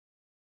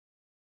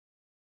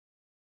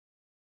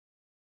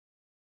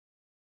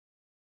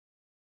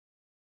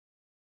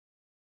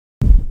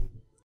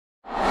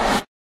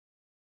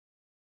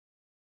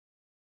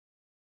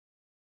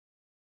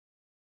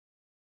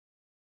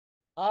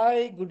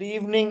Hi, good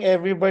evening,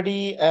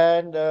 everybody,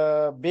 and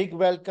big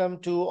welcome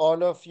to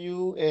all of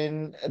you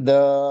in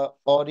the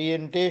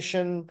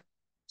orientation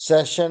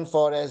session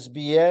for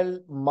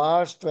SBL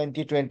March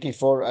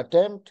 2024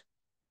 attempt.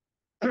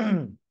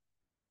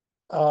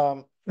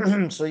 Um,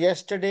 so,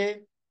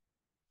 yesterday,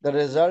 the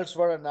results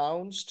were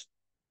announced,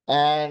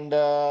 and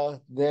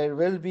there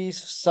will be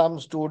some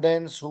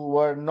students who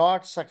were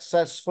not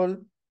successful.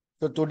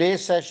 So,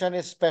 today's session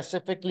is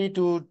specifically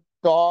to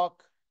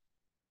talk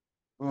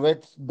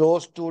with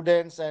those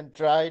students and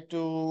try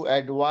to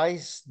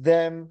advise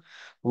them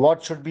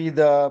what should be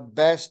the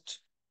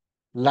best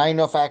line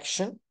of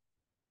action.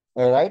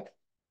 All right.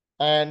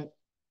 And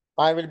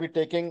I will be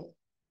taking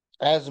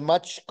as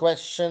much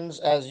questions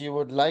as you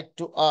would like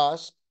to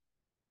ask.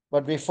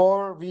 But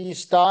before we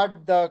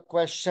start the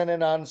question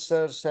and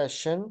answer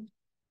session,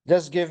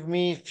 just give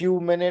me few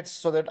minutes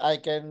so that I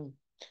can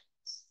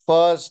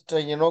first,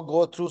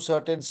 go through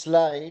certain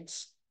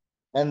slides,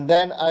 and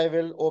then I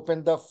will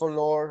open the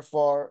floor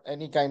for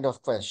any kind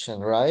of question,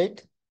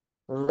 right?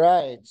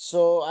 Right.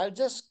 So I'll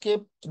just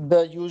skip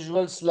the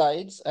usual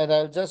slides and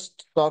I'll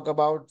just talk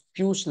about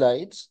few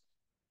slides.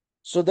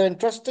 So the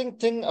interesting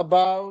thing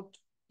about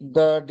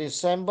the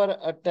December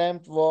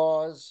attempt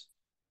was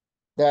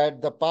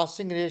that the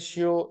passing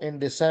ratio in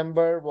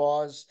December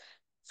was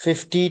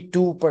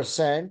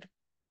 52%.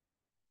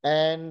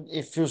 And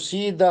if you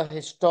see the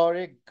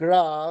historic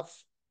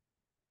graph,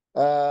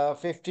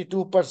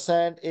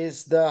 52%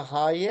 is the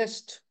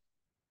highest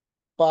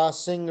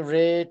passing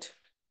rate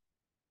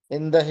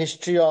in the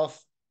history of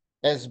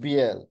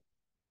SBL.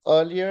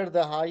 Earlier,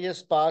 the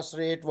highest pass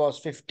rate was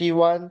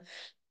 51.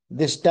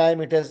 This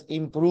time it has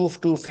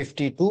improved to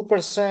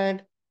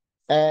 52%.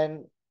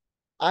 And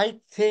I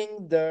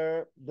think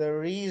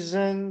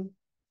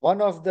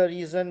one of the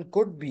reason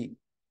could be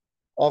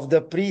of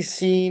the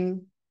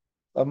pre-seen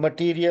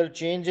material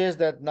changes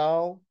that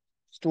now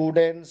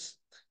students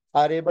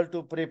are able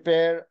to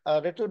prepare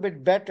a little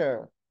bit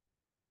better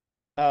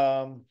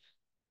um,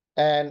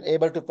 and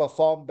able to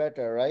perform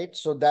better, right?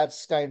 So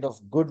that's kind of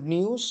good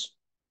news.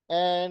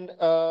 And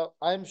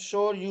I'm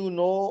sure you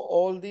know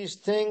all these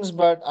things,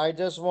 but I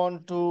just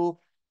want to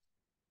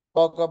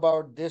talk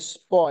about this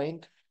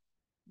point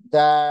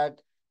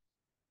that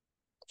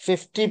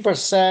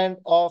 50%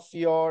 of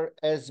your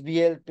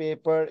SBL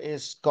paper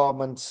is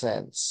common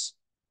sense.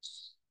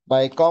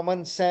 By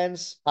common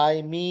sense,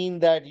 I mean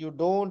that you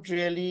don't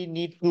really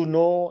need to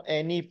know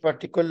any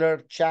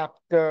particular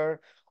chapter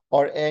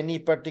or any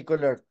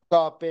particular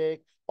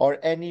topic or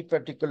any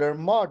particular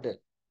model.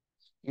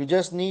 You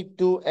just need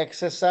to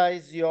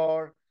exercise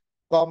your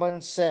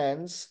common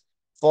sense.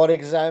 For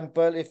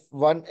example, if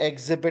one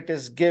exhibit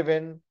is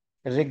given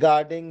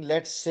regarding,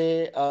 let's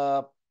say,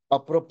 a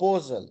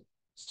proposal,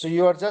 so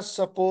you are just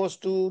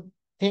supposed to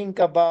think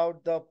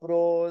about the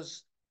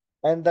pros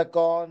and the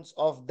cons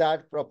of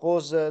that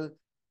proposal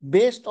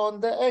based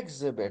on the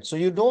exhibit. So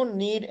you don't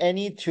need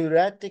any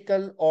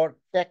theoretical or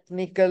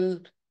technical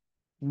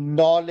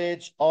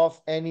knowledge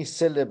of any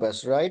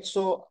syllabus, right?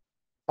 So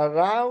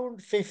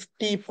around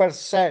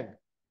 50%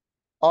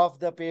 of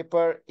the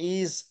paper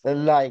is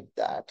like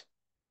that.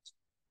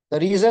 The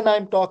reason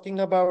I'm talking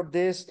about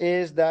this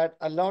is that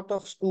a lot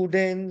of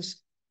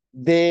students,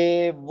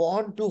 they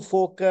want to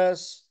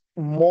focus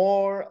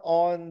more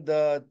on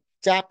the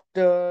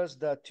chapters,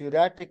 the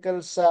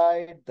theoretical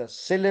side, the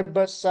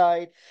syllabus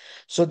side.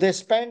 So they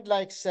spend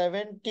like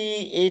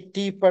 70,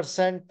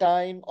 80%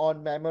 time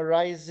on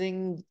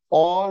memorizing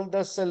all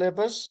the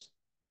syllabus.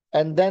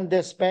 And then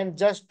they spend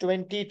just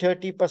 20,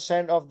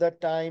 30% of the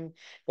time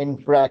in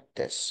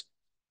practice.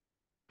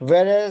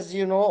 Whereas,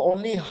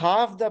 only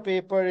half the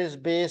paper is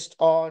based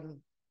on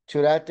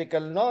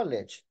theoretical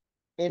knowledge.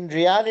 In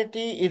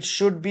reality, it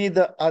should be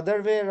the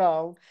other way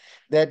around,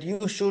 that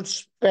you should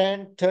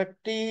spend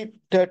 30,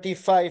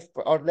 35,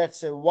 or let's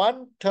say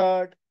one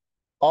third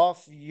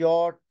of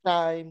your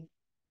time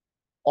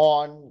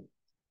on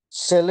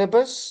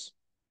syllabus,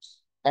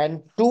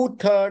 and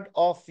two-thirds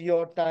of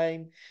your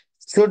time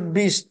should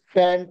be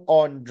spent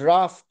on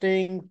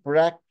drafting,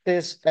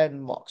 practice,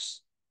 and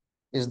mocks.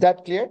 Is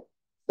that clear?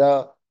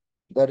 The,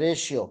 the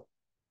ratio.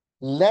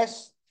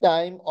 Less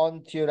time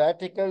on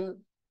theoretical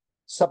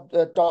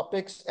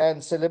topics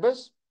and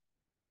syllabus,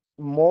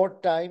 more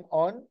time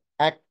on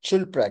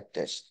actual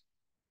practice.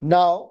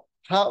 Now,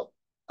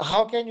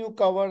 how can you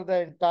cover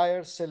the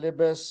entire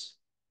syllabus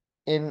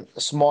in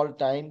small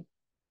time?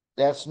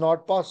 That's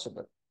not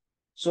possible.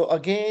 So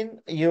again,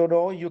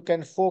 you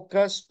can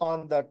focus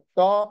on the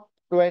top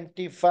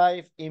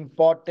 25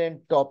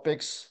 important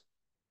topics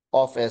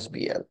of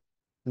SBL.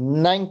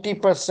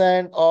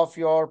 90% of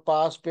your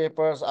past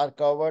papers are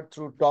covered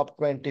through top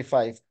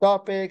 25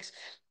 topics.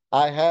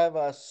 I have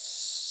a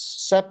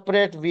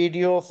separate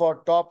video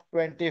for top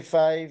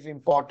 25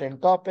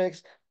 important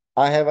topics.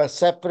 I have a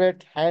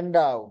separate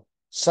handout,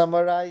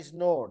 summarized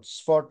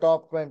notes for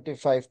top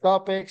 25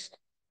 topics.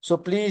 So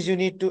please, you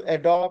need to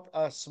adopt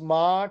a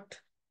smart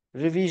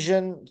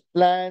revision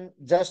plan.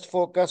 Just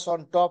focus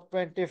on top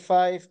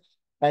 25.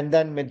 And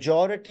then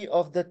majority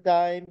of the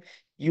time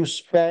you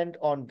spend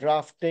on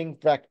drafting,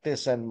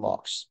 practice, and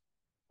mocks.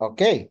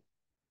 Okay.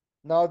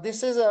 Now,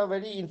 this is a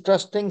very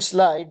interesting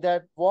slide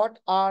that what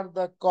are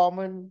the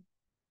common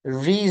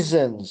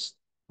reasons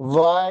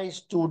why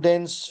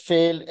students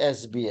fail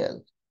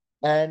SBL?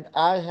 And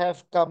I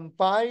have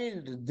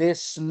compiled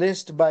this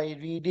list by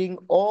reading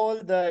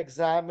all the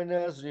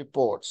examiners'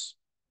 reports.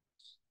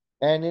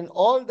 And in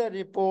all the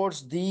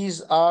reports,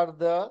 these are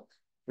the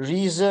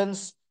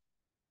reasons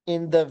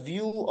in the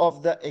view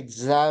of the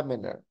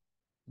examiner.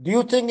 Do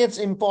you think it's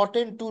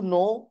important to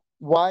know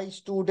why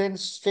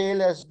students fail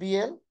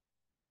SBL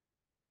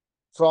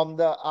from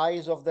the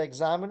eyes of the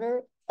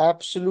examiner?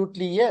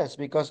 Absolutely yes,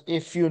 because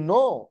if you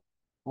know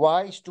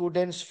why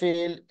students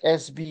fail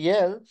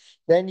SBL,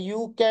 then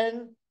you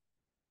can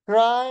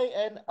try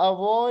and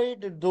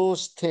avoid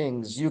those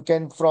things. You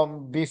can,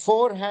 from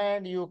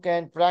beforehand, you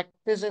can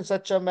practice in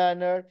such a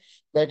manner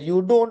that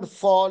you don't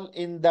fall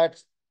in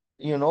that,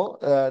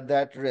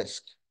 that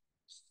risk.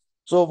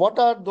 So what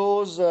are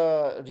those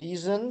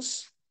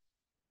reasons?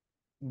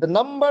 The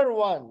number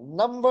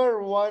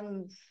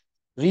one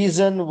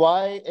reason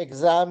why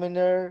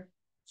examiner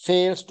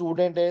fail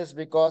student is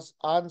because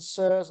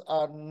answers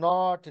are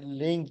not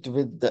linked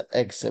with the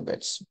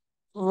exhibits.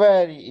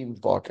 Very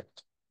important.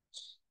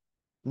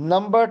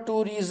 Number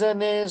two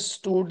reason is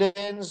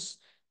students,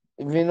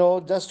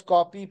 just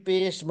copy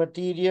paste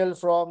material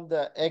from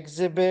the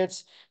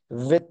exhibits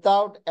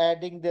without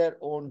adding their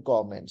own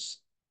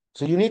comments.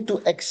 So you need to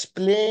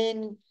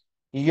explain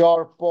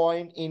your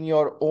point in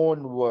your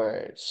own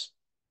words.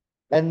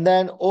 And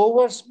then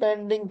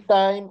overspending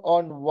time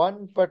on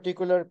one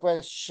particular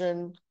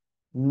question,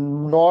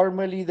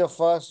 normally the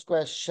first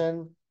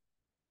question.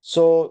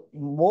 So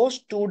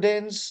most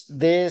students,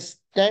 they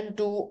tend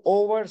to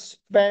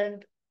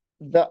overspend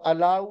the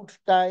allowed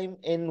time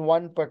in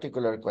one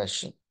particular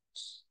question.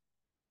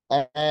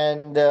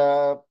 And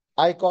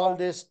I call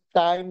this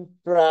time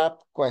trap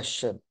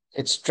question.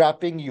 It's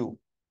trapping you.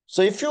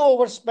 So if you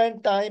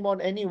overspend time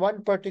on any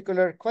one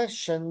particular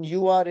question,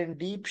 you are in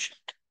deep shit.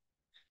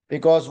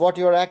 Because what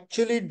you're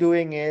actually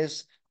doing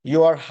is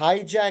you are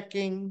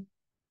hijacking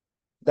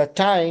the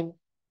time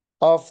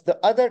of the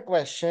other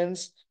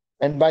questions.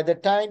 And by the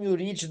time you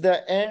reach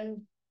the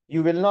end,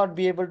 you will not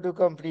be able to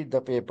complete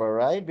the paper,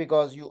 right?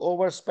 Because you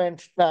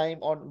overspent time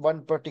on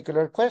one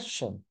particular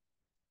question.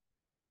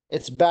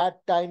 It's bad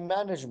time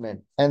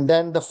management. And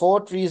then the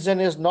fourth reason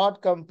is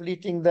not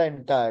completing the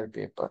entire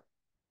paper.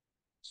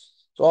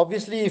 So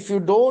obviously, if you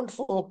don't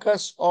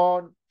focus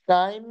on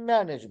time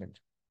management,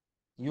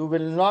 you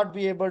will not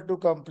be able to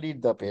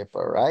complete the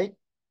paper, right?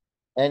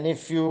 And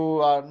if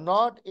you are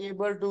not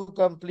able to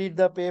complete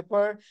the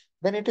paper,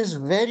 then it is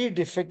very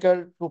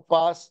difficult to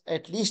pass,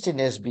 at least in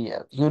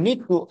SBL. You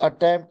need to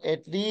attempt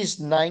at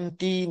least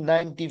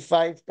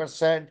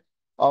 90-95%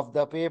 of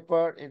the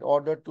paper in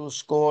order to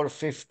score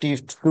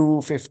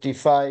 52,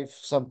 55,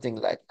 something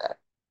like that.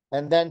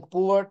 And then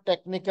poor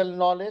technical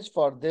knowledge.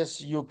 For this,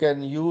 you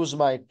can use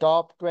my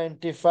top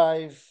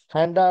 25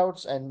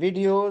 handouts and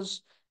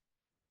videos.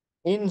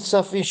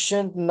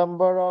 Insufficient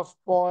number of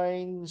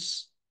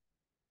points,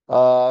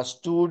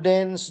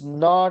 students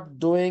not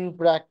doing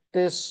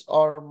practice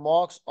or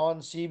mocks on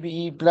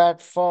CBE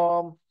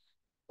platform,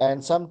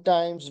 and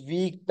sometimes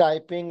weak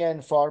typing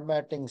and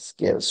formatting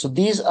skills. So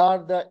these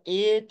are the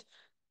 8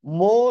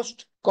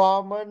 most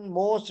common,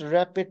 most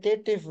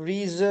repetitive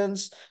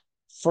reasons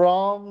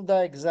from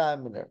the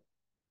examiner.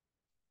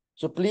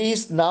 So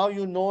please, now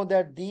you know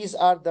that these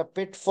are the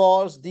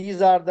pitfalls,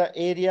 these are the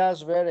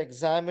areas where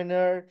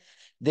examiner,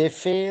 they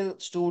fail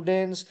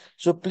students.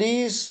 So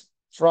please,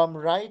 from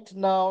right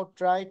now,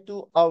 try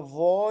to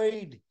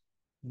avoid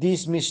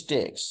these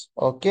mistakes.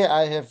 Okay,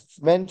 I have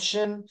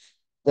mentioned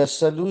the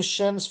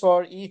solutions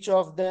for each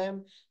of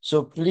them.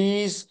 So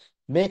please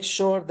make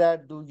sure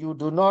that you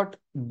do not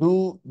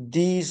do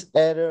these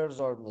errors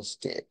or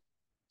mistakes.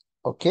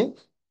 Okay.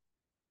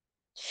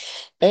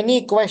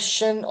 Any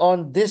question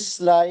on this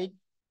slide?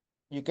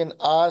 You can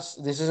ask.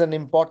 This is an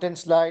important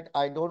slide.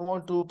 I don't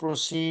want to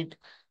proceed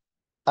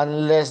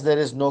unless there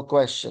is no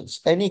questions.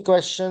 Any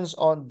questions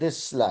on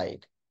this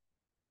slide?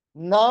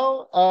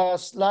 Now, a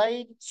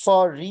slide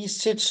for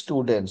Resit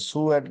students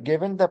who had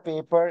given the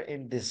paper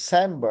in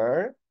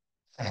December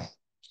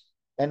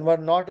and were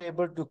not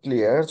able to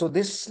clear. So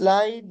this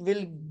slide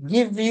will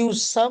give you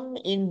some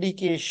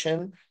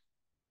indication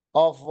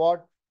of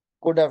what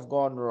could have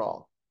gone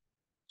wrong.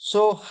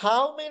 So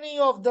how many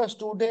of the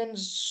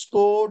students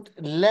scored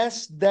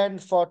less than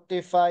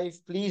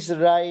 45? Please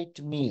write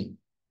me.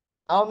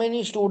 How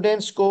many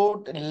students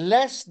scored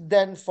less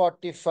than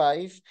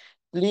 45?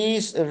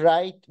 Please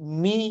write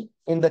me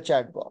in the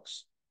chat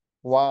box.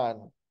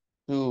 1,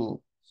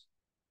 2.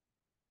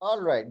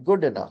 All right,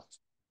 good enough.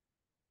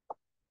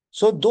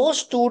 So those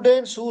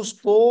students whose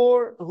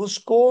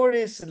score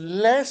is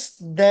less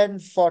than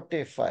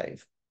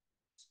 45,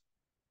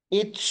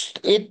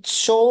 it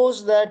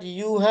shows that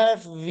you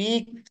have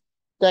weak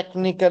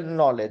technical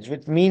knowledge,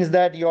 which means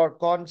that your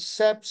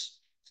concepts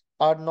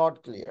are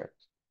not clear.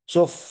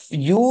 So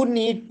you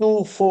need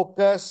to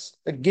focus,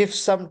 give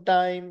some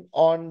time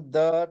on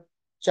the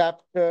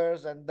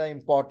chapters and the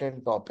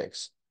important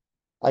topics.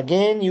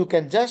 Again, you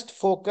can just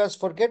focus,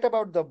 forget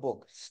about the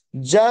book.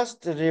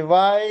 Just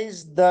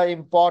revise the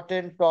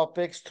important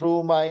topics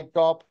through my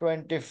top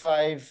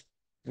 25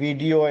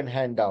 video and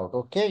handout.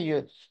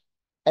 Okay.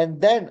 And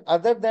then,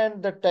 other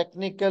than the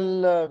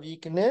technical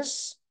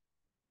weakness,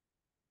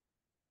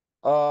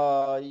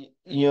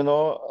 you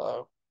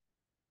know,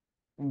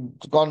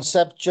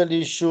 conceptual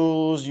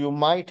issues, you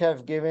might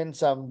have given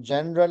some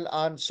general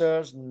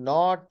answers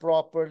not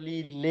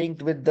properly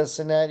linked with the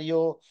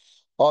scenario,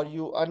 or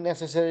you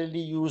unnecessarily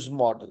use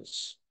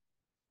models.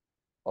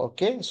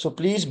 Okay, so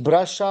please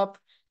brush up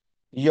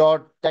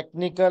your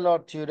technical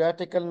or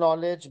theoretical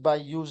knowledge by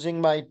using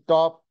my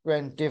top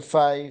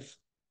 25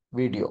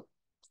 video.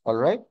 All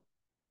right.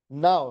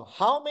 Now,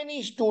 how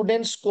many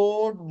students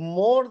scored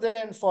more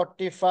than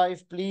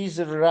 45?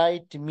 Please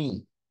write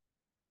me.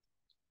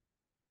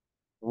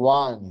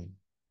 1,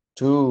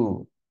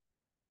 2,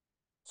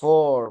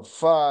 4,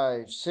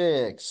 5,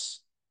 6.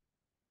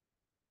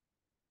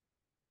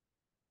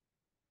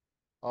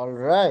 All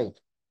right.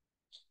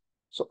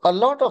 So a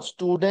lot of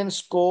students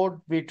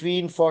scored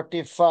between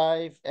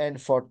 45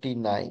 and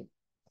 49.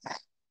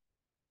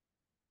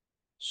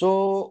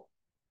 So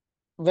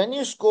when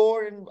you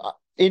score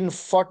in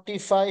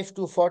 45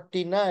 to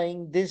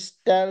 49, this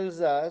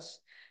tells us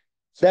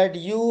that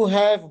you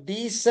have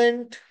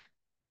decent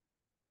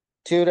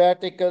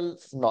theoretical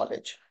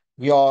knowledge.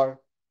 Your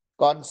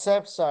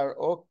concepts are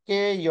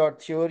okay. Your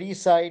theory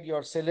side,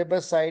 your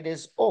syllabus side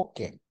is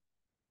okay.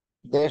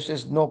 There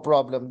is no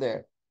problem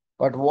there.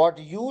 But what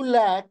you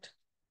lacked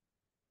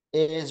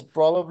is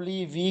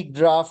probably weak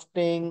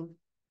drafting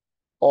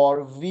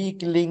or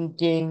weak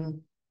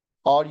linking,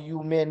 or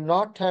you may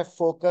not have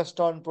focused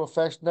on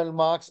professional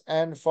marks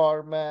and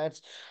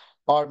formats,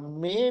 or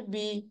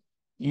maybe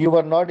you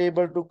were not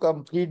able to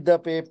complete the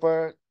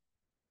paper,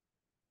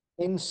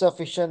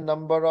 insufficient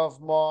number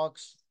of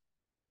marks,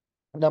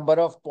 number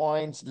of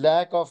points,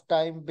 lack of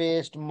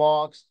time-based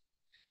marks.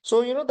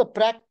 So, the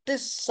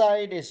practice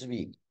side is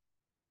weak.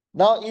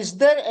 Now, is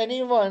there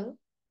anyone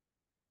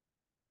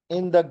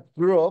in the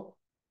group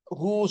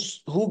who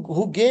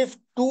gave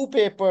two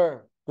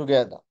paper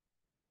together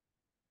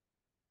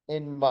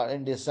in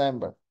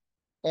December?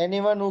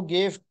 Anyone who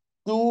gave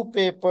two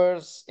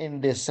papers in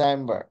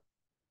December?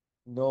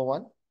 No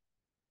one?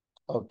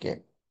 Okay.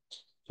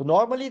 So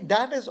normally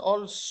that is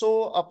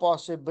also a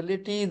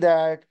possibility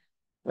that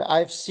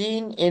I've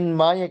seen in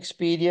my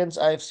experience.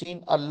 I've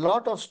seen a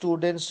lot of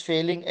students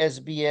failing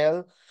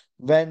SBL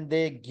when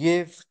they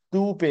give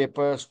two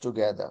papers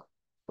together,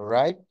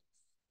 right?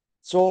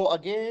 So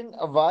again,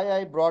 why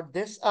I brought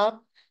this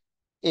up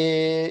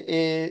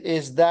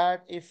is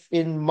that if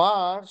in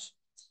March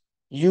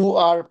you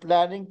are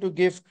planning to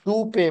give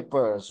two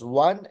papers,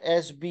 one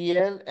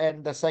SBL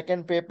and the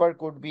second paper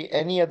could be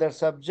any other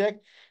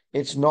subject,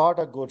 it's not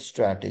a good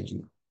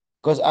strategy.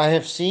 Because I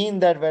have seen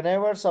that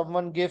whenever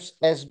someone gives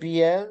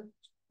SBL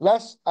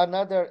plus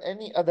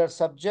any other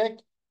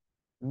subject,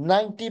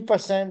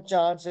 90%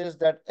 chances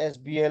that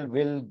SBL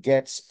will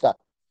get stuck.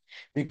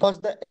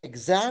 Because the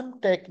exam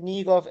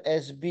technique of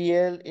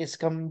SBL is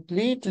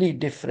completely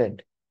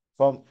different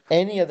from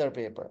any other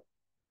paper.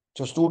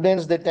 So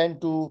students, they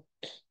tend to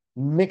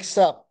mix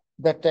up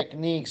the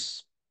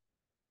techniques,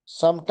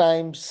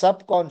 sometimes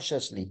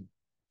subconsciously,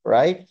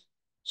 right?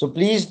 So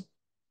please,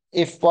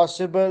 if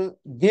possible,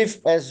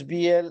 give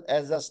SBL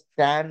as a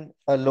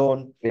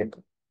stand-alone paper.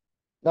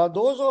 Now,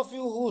 those of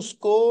you who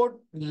scored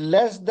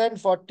less than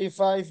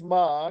 45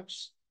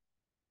 marks,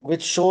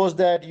 which shows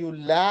that you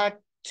lack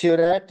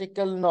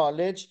theoretical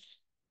knowledge,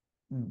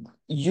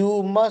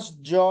 you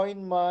must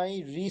join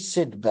my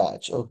Resit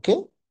batch, okay?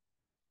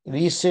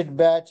 Resit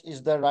batch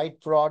is the right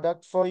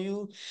product for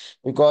you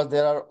because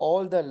there are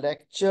all the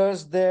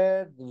lectures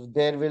there.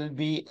 There will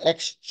be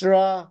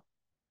extra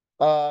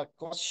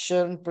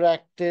question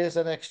practice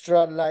and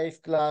extra live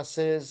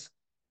classes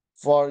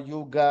for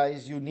you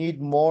guys. You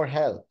need more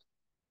help.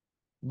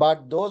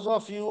 But those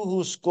of you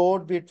who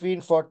scored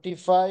between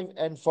 45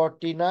 and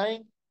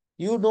 49,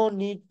 you don't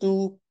need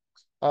to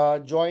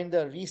join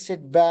the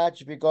Resit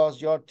batch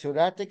because your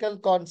theoretical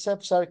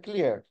concepts are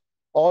clear.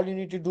 All you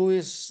need to do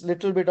is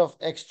little bit of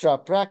extra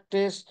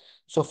practice.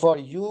 So for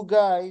you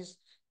guys,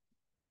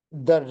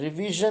 the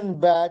revision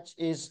batch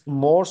is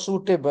more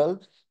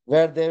suitable,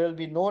 where there will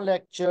be no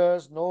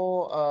lectures,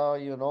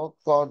 no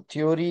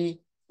theory.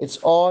 It's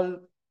all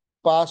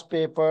past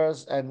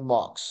papers and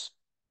mocks.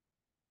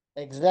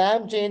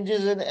 Exam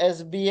changes in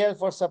SBL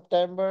for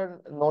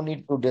September, no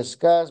need to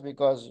discuss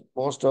because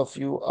most of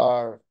you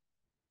are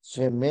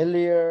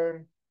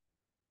familiar.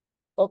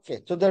 Okay,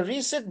 so the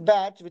recent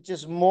batch, which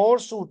is more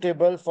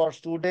suitable for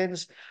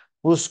students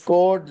who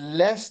scored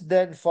less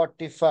than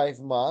 45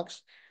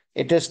 marks,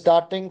 it is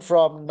starting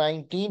from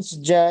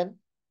 19th Jan.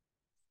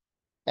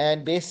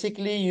 And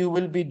basically, you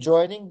will be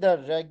joining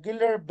the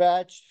regular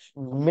batch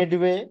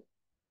midway.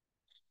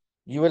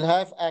 You will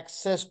have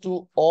access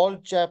to all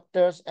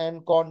chapters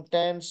and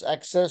contents,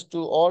 access to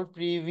all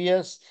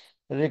previous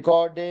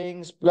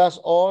recordings, plus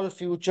all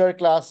future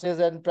classes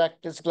and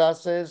practice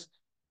classes,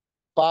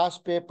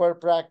 past paper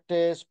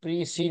practice,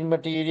 pre-seen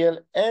material,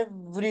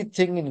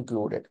 everything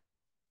included.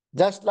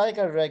 Just like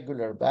a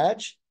regular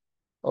batch,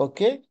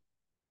 okay?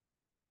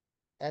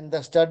 And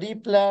the study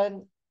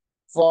plan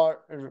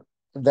for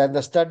then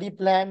the study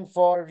plan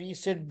for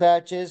Resit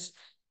batches,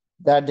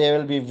 that there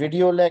will be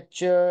video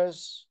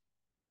lectures.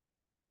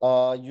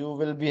 You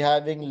will be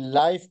having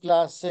live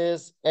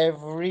classes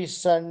every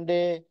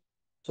Sunday.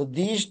 So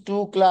these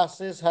two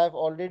classes have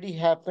already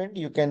happened.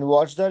 You can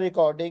watch the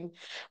recording,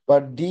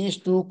 but these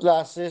two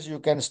classes you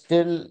can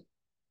still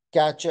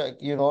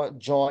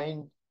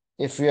join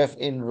if you have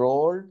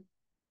enrolled.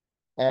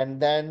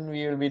 And then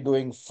we will be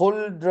doing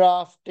full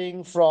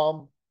drafting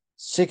from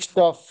 6th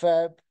of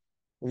Feb.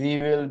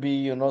 We will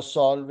be,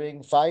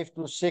 solving 5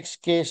 to 6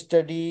 case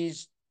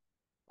studies.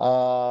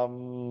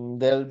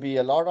 There'll be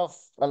a lot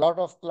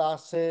of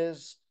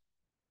classes.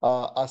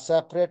 A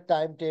separate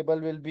timetable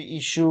will be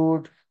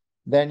issued.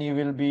 Then you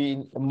will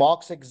be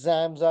mocks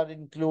exams are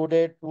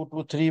included. 2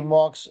 to 3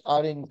 mocks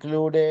are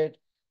included,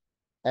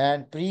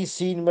 and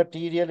pre-seen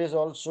material is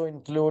also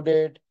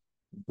included.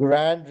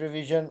 Grand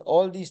revision,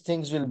 all these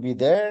things will be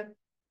there.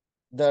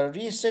 The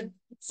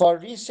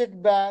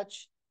reset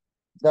batch,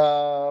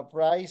 the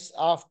price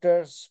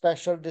after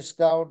special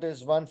discount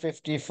is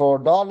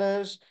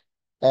 $154,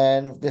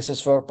 and this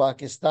is for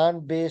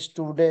Pakistan-based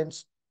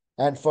students.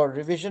 And for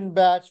revision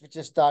batch, which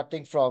is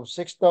starting from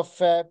 6th of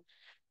Feb,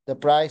 the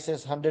price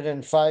is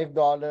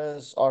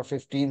 $105 or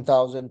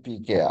 15,000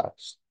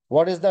 PKRs.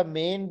 What is the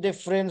main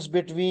difference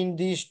between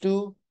these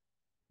two?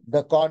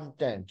 The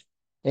content.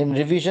 In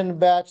revision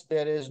batch,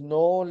 there is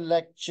no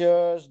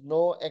lectures,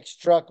 no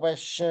extra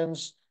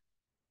questions.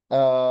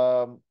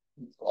 Um,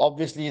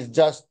 Obviously, it's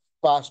just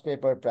past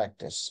paper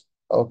practice.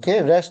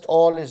 Okay, rest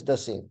all is the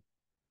same.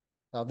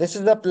 Now, this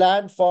is the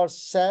plan for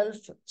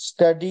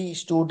self-study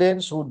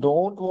students who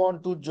don't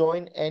want to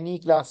join any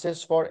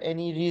classes for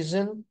any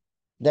reason.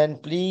 Then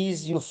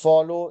please you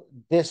follow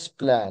this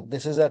plan.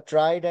 This is a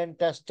tried and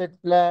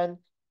tested plan,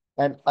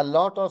 and a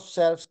lot of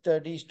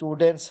self-study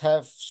students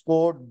have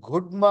scored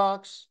good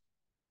marks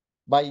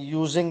by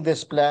using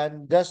this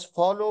plan. Just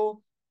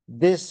follow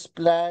this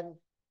plan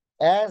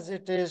as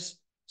it is,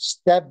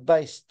 step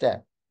by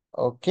step.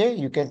 Okay,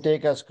 you can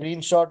take a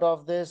screenshot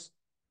of this,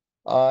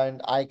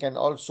 and I can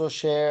also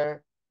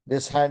share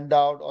this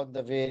handout on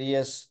the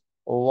various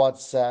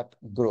WhatsApp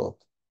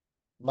group.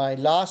 My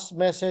last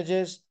message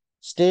is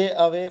stay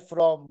away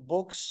from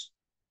books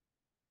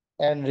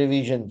and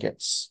revision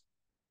kits.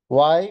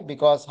 Why?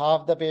 Because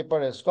half the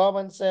paper is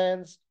common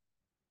sense.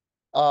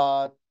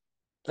 Uh,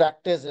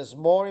 Practice is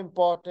more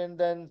important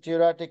than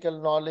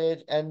theoretical knowledge.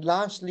 And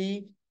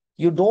lastly,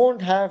 you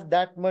don't have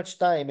that much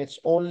time. It's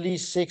only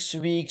 6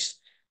 weeks.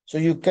 So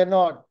you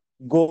cannot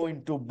go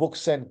into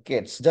books and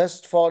kits.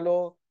 Just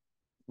follow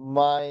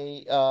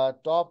my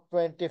top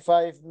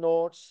 25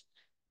 notes.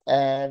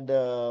 And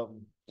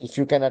if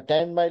you can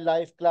attend my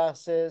live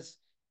classes,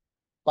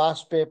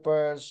 past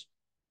papers,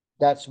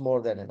 that's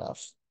more than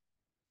enough.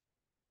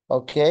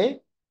 Okay.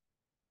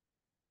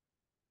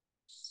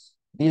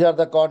 These are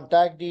the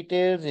contact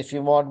details. If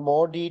you want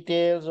more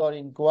details or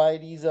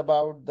inquiries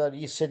about the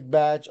reset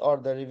batch or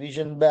the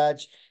revision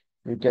batch,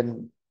 you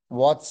can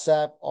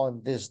WhatsApp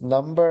on this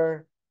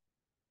number.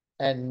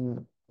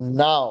 And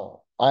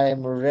now I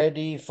am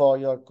ready for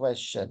your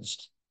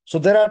questions. So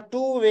there are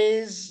two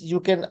ways you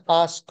can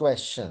ask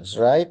questions,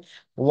 right?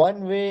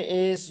 One way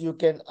is you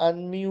can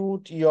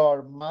unmute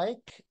your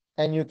mic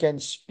and you can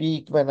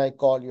speak when I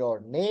call your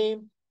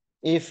name.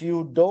 If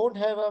you don't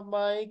have a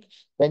mic,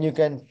 then you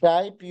can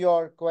type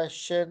your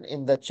question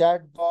in the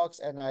chat box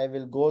and I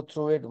will go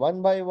through it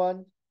one by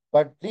one.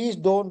 But please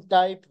don't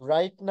type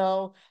right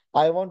now.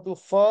 I want to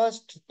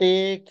first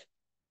take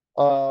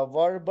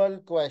verbal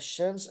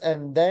questions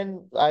and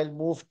then I'll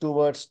move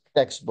towards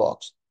text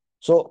box.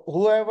 So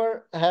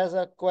whoever has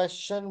a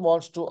question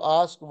wants to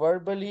ask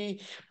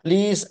verbally,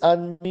 please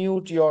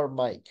unmute your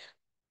mic.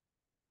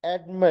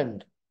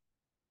 Edmund,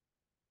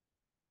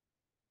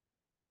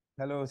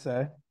 Hello,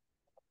 sir.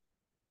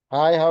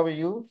 hi, how are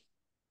you?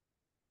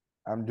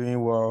 I'm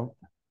doing well.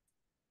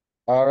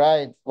 All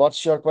right.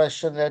 What's your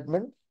question,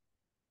 Edmund?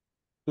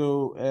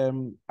 So,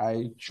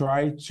 I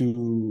tried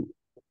to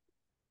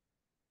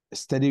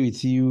study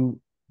with you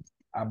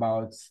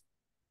about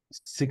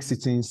 6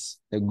 sittings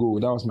ago.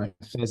 That was my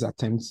first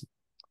attempt,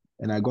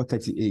 and I got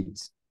 38.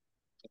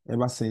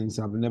 Ever since,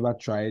 I've never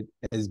tried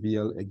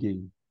SBL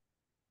again.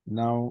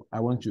 Now, I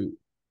want to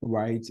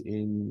write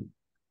in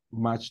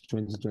March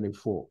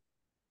 2024.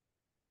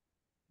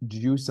 Do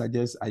you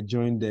suggest I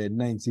join the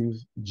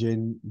 19th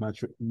Gen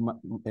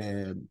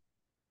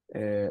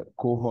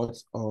cohort,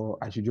 or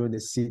I should join the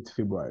 6th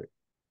February?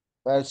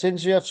 Well,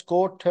 since you have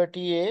scored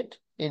 38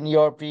 in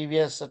your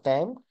previous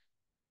attempt,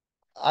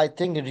 I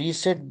think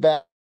reset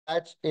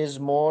batch is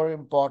more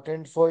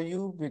important for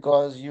you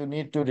because you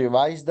need to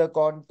revise the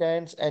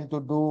contents and to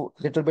do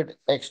little bit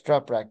extra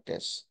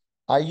practice.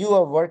 Are you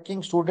a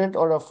working student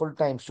or a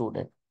full-time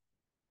student?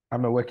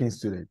 I'm a working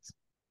student.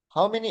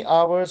 How many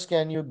hours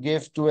can you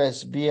give to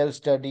SBL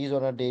studies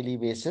on a daily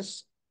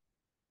basis?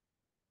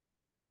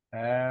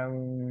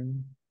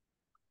 Um,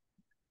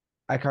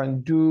 I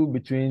can do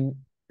between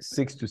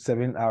 6 to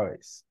 7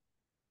 hours.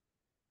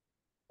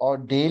 Or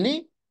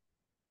daily?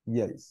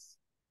 Yes.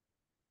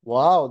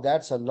 Wow,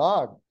 that's a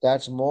lot.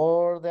 That's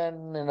more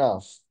than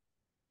enough.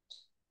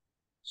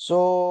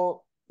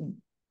 So,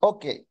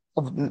 okay.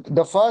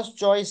 The first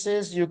choice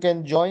is you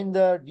can join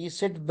the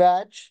Resit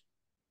batch.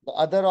 The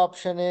other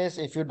option is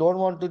if you don't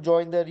want to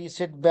join the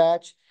Resit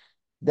batch,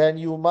 then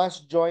you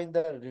must join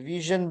the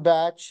revision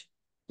batch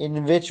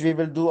in which we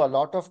will do a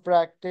lot of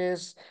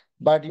practice,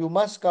 but you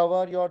must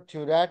cover your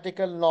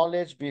theoretical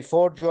knowledge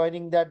before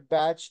joining that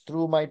batch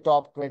through my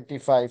top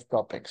 25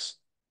 topics.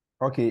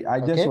 Okay, I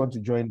just Okay? want to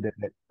join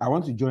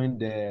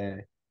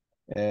the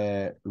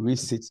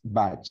Resit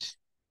batch.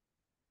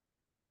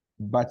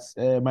 But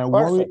my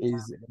worry Perfect.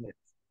 is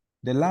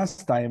the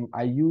last time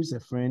I used a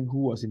friend who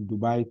was in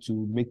Dubai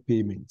to make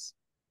payments.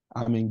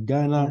 I'm in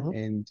Ghana Mhm.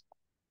 and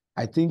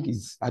I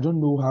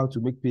don't know how to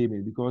make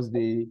payment because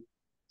they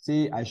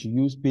say I should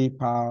use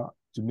PayPal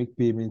to make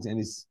payments and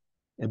it's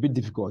a bit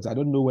difficult. I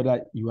don't know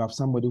whether you have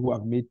somebody who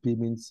have made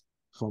payments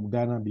from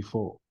Ghana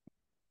before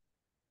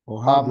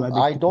or how do I make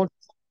I payments? don't,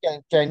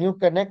 can you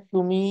connect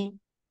to me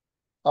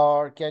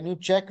or can you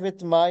check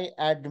with my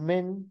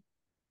admin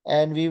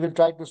and we will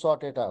try to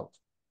sort it out?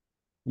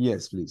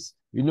 Yes, please.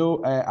 You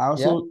know,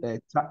 Yeah?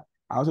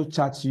 I also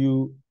chat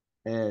you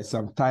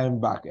some time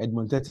back,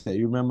 Edmond Tete,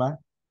 you remember?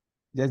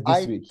 Just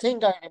this I week.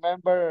 think I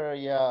remember.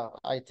 Yeah,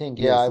 I think,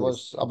 yeah, Yes, I yes.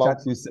 was I about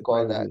chat to you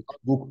call that.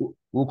 separately.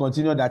 We'll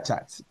continue that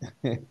chat.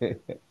 Okay.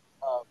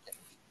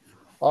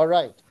 All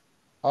right.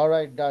 All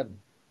right, done.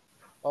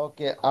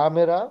 Okay,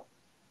 Amira,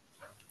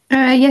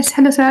 Yes,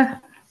 hello, sir.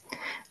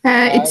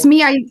 It's I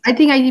me. I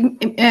think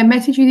I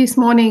messaged you this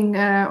morning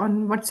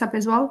on WhatsApp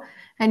as well,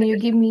 and you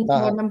give me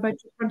your uh, number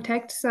to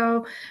contact.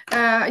 So,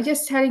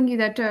 just telling you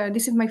that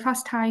this is my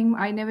first time.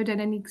 I never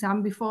did any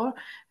exam before.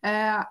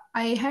 I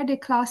had a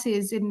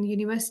classes in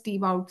university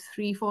about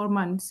 3 4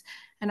 months,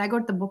 and I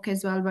got the book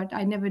as well, but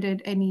I never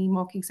did any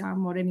mock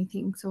exam or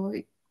anything. So,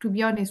 to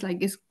be honest,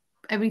 like it's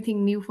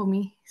everything new for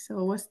me.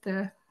 So, what's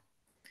the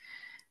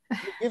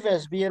you give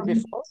SBL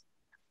before?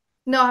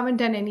 No, I haven't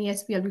done any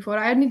SPL before.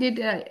 I only did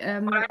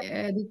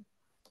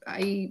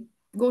I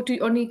go to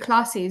only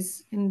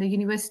classes in the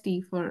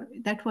university for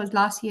that was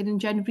last year in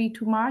January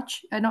to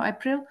March, no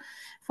April,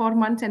 4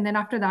 months, and then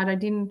after that I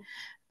didn't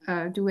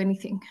do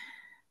anything.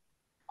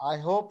 I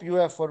hope you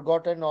have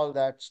forgotten all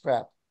that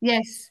crap.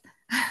 Yes,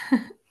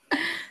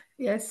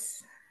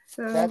 yes.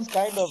 So That's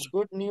kind of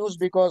good news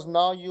because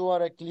now you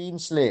are a clean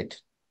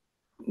slate.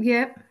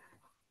 yeah,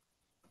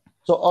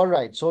 So, all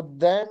right. So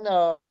then,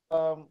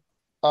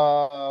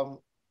 um,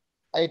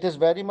 it is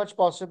very much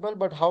possible,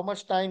 but how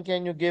much time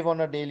can you give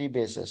on a daily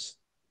basis?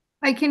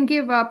 I can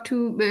give up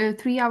to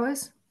 3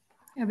 hours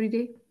every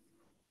day.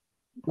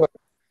 Good.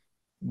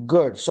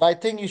 Good. So I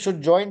think you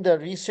should join the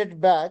reset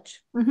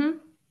batch Mm-hmm.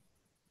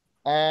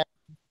 and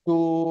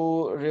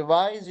to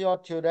revise your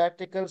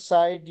theoretical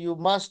side, you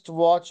must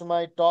watch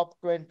my top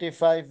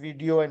 25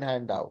 video and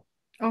handout.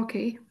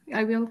 Okay,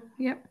 I will.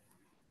 Yeah.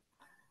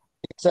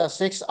 It's a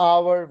 6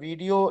 hour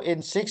video.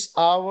 In 6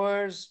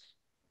 hours,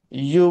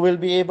 you will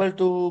be able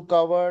to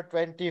cover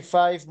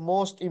 25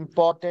 most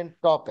important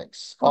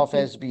topics of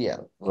Okay.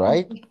 SBL,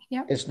 right? Okay.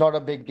 Yeah. It's not a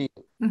big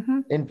deal. Mm-hmm.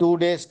 In 2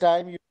 days'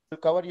 time, you will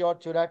cover your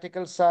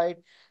theoretical side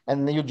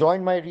and you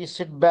join my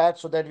resit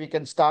batch so that we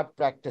can start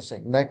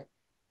practicing.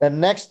 The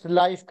next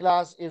live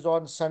class is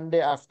on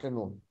Sunday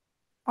afternoon.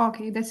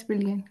 Okay, that's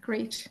brilliant.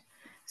 Great.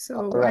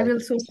 All So I right. will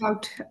sort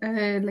out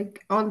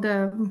like all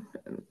the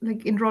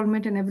like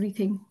enrollment and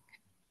everything.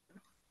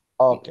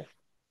 Okay.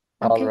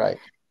 All Okay. right.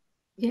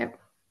 Yep.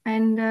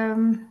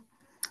 And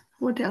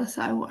what else?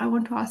 I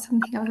want to ask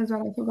something else as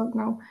well. I forgot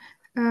now.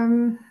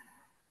 Um,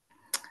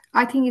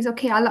 I think it's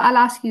okay. I'll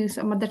ask you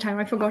some other time.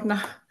 I forgot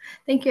now.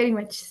 Thank you very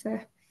much,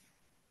 sir.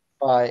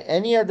 Bye.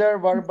 Any other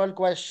verbal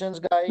questions,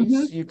 guys?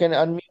 Mm-hmm. You can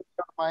unmute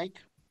your mic.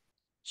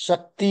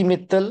 Shakti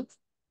Mittal,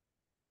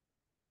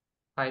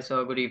 Hi,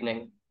 sir. Good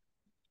evening.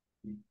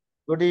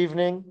 good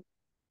evening.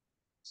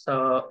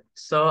 So,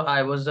 sir,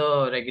 I was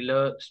a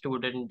regular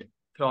student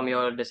from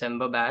your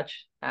December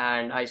batch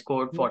and I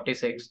scored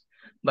 46.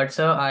 But,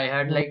 sir, I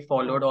had Mhm. like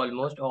followed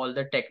almost all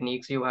the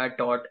techniques you had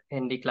taught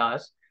in the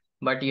class,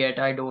 but yet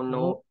I don't Mhm.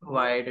 know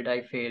why did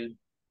I fail.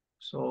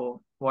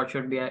 So, what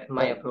should be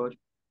my approach?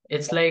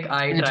 It's like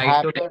I It tried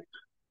to happened.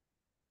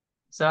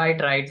 So I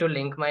tried to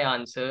link my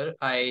answer.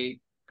 I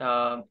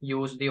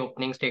used the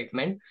opening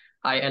statement.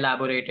 I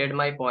elaborated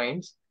my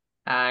points,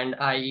 and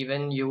I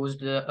even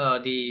used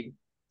the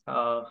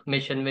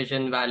mission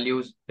vision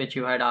values which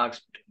you had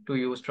asked to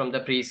use from the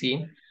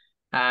pre-scene.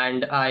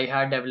 And I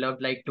had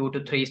developed like two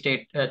to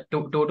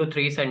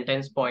three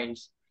sentence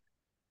points.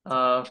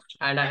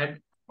 And I had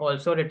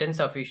also written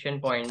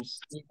sufficient points.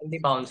 Even the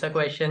bouncer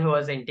question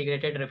was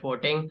integrated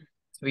reporting.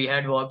 We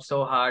had worked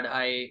so hard.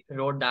 I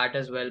wrote that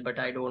as well, but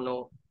I don't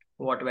know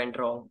what went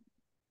wrong.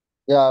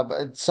 Yeah,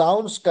 but it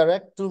sounds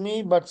correct to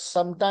me, but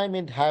sometime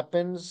it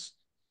happens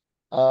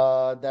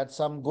that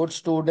some good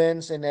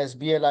students in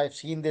SBL, I've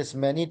seen this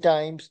many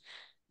times,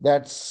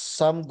 that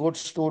some good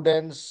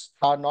students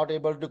are not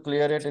able to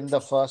clear it in the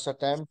first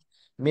attempt.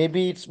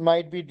 Maybe it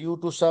might be due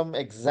to some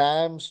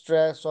exam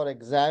stress or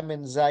exam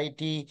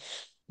anxiety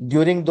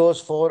during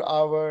those 4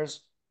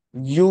 hours.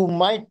 You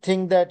might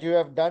think that you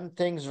have done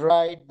things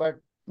right, but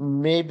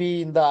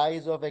maybe in the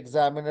eyes of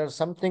examiners,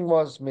 something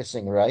was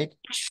missing, right?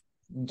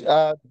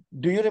 Uh,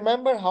 do you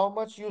remember how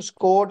much you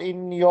scored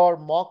in your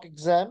mock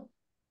exam?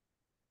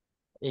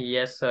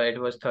 Yes, sir, it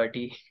was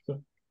 30.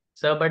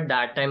 Sir, but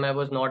that time I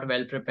was not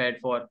well prepared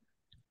for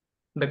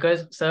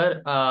because,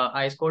 sir,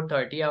 I scored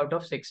 30 out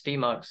of 60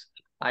 marks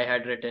I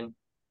had written.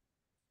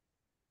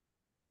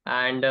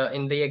 And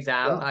in the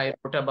exam, Yeah. I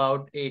wrote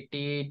about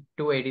 80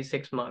 to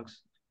 86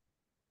 marks.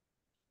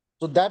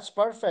 So that's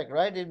perfect,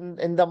 right?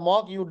 In the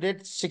mock, you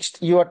did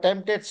 60, you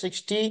attempted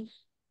 60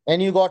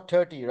 and you got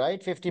 30,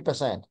 right?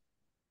 50%.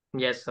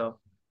 Yes, sir.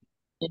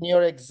 In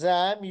your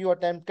exam, you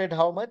attempted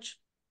how much?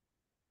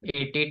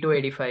 80 to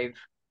 85%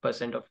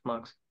 of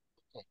marks.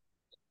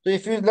 So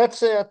if you, let's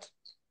say,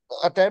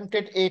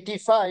 attempted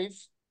 85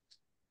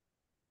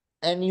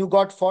 and you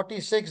got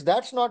 46,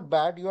 that's not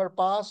bad. You are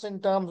passed in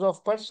terms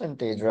of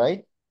percentage,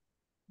 right?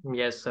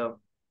 Yes, sir.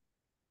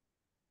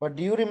 But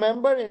do you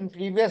remember in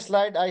previous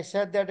slide, I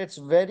said that it's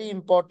very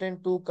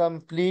important to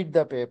complete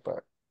the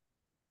paper.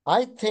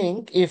 I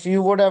think if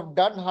you would have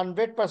done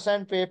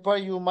 100% paper,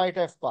 you might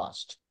have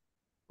passed.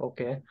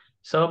 Okay.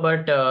 So,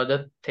 but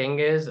the thing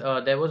is,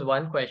 there was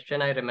one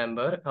question I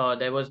remember.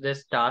 There was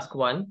this task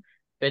one,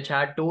 which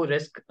had two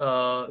risk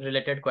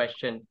related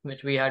question,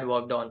 which we had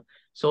worked on.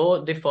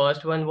 So the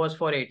first one was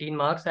for 18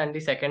 marks and the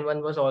second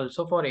one was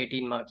also for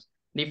 18 marks.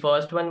 The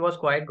first one was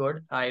quite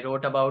good. I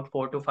wrote about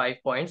 4 to 5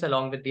 points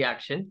along with the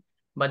action.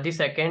 But the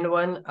second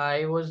one,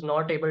 I was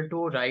not able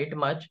to write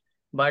much,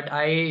 but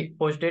I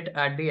pushed it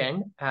at the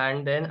end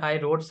and then I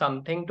wrote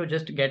something to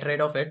just get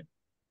rid of it.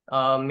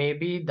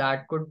 Maybe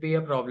that could be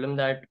a problem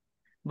that,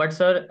 but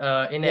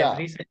sir, in Yeah,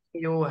 every session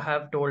you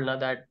have told na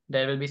that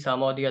there will be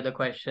some or the other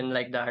question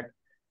like that.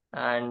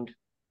 And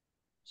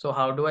so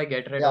how do I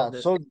get rid yeah. of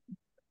this? So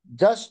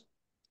just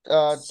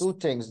two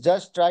things.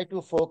 Just try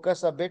to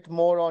focus a bit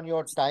more on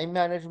your time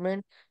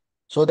management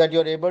so that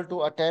you're able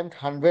to attempt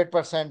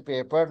 100%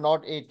 paper,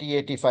 not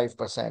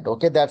 85%.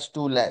 Okay, that's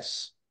too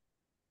less.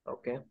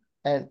 Okay.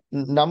 And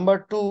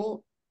number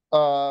two,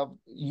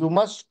 you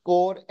must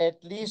score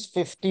at least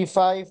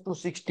 55 to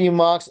 60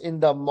 marks in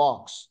the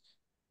mocks,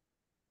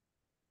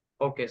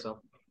 Okay, sir.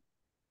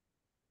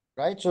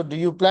 right? So do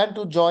you plan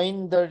to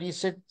join the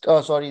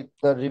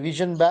the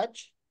revision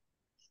batch?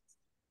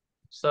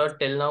 Sir,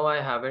 till now I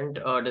haven't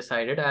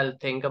decided. I'll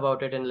think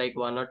about it in like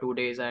 1 or 2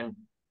 days and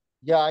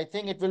Yeah, I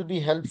think it will be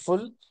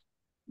helpful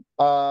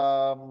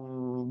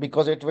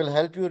because it will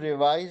help you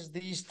revise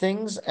these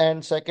things.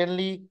 And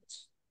secondly,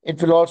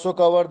 it will also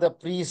cover the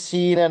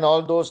pre-scene and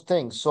all those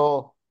things.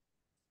 So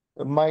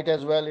might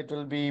as well, it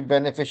will be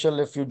beneficial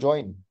if you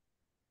join.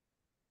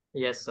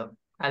 yes, sir.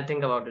 I'll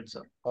think about it,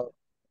 sir. Uh,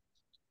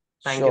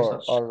 Thank you, sir.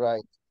 sure. All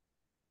right.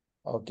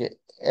 Okay.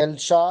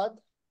 Elshad,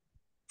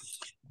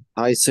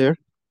 Hi, sir.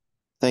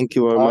 Thank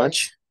you very hi.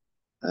 much.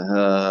 It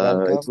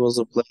Welcome. was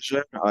a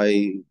pleasure.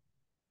 I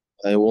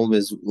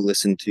always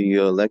listen to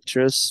your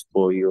lectures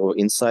for your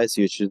insights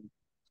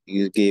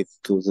you gave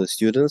to the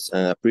students,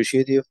 and I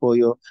appreciate you for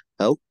your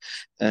help.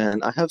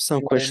 And I have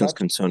some Thank you very questions much.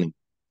 concerning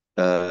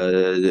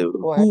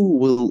Go ahead.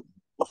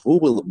 who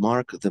will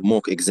mark the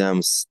mock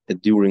exams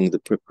during the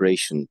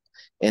preparation,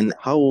 and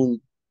how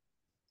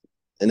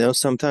will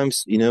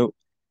sometimes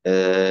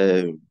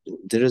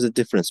there is a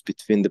difference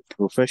between the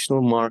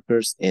professional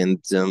markers and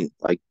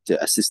like the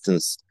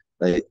assistants,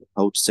 like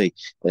how to say,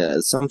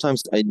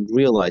 sometimes I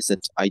realize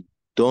that I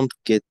don't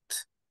get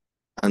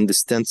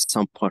understand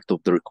some part of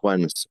the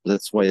requirements.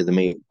 That's why the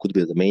main could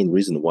be the main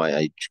reason why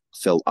I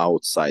fell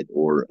outside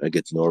or I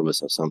get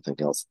nervous or something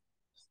else.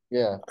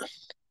 Yeah.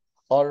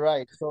 All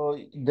right. So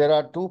there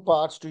are two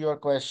parts to your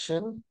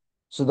question.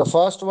 So the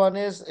first one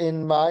is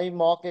in my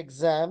mock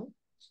exam,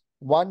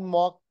 one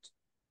mock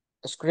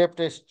script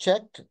is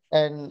checked,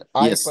 and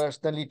I Yes.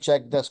 personally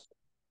check the script,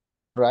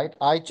 right?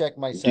 I check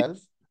Do, myself.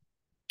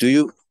 do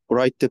you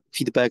write the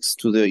feedbacks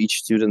to the each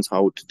student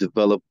how to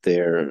develop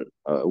their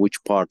which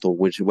part or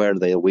which where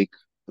they are weak,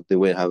 they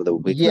will have the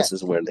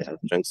weaknesses, Yes. where they have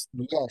strengths?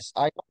 Yes.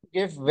 I don't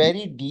give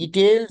very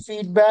detailed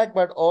feedback,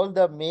 but all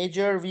the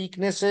major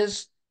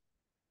weaknesses,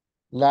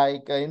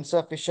 like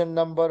insufficient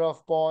number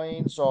of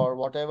points or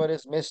whatever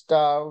is missed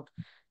out,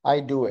 I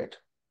do it.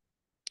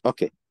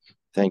 Okay,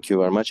 thank you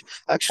very much.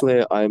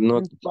 Actually, I'm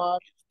not Second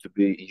part to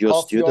be your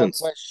of your student.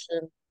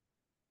 question,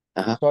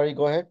 Uh-huh. sorry,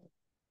 go ahead.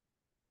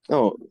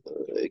 No,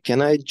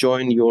 can I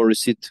join your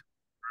Resit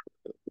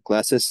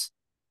classes?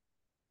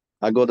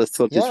 I got a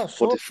 30, Yeah,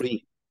 sure.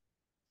 43.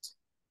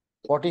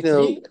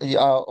 43.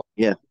 Yeah.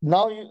 Yeah.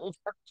 Now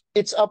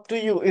it's up to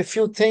you. If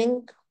you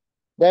think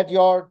that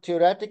your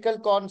theoretical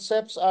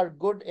concepts are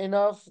good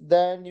enough,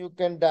 then you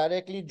can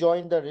directly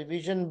join the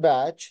revision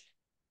batch.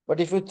 But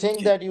if you think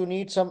Okay. that you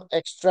need some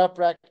extra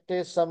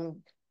practice,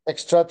 some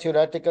extra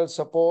theoretical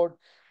support,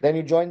 then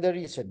you join the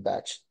reset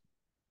batch.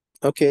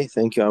 Okay,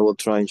 thank you. I will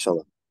try,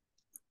 inshallah.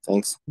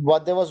 Thanks.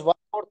 But there was one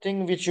more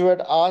thing which you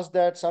had asked,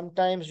 that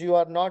sometimes you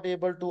are not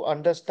able to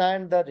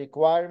understand the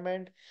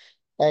requirement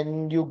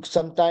and you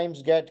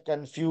sometimes get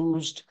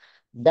confused.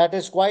 That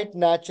is quite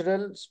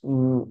natural.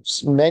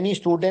 Many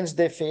students,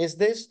 they face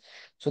this.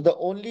 So the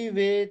only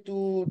way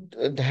to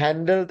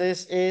handle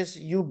this is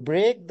you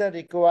break the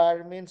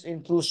requirements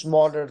into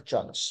smaller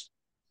chunks.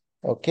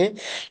 Okay.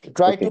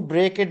 Try to Okay.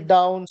 break it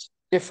down,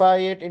 simplify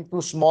it into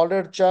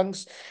smaller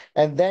chunks,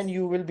 and then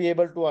you will be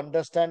able to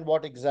understand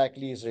what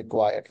exactly is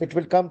required. It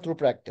will come through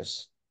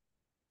practice.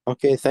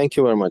 Okay, thank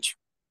you very much.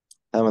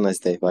 Have a nice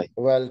day. Bye.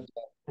 Well,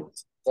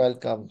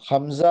 welcome.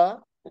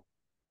 Hamza,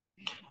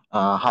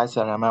 Hi,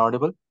 sir. Am I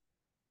audible?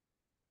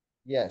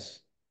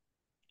 yes.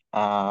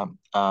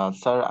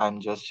 Sir, I'm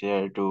just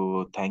here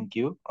to thank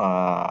you.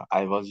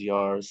 I was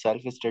your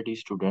self-study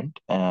student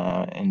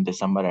in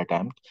December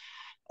attempt,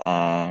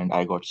 and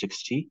I got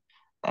 60.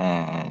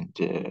 And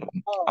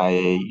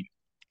I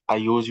I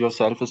used your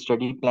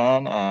self-study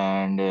plan,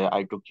 and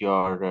I took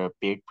your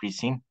paid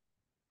pre-sim,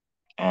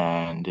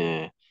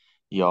 and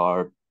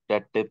your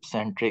that tips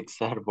and tricks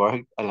have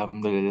worked,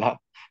 alhamdulillah.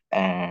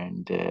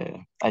 And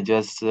I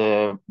just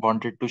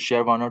wanted to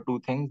share one or two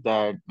things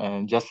that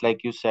just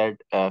like you said,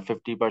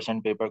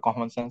 50% paper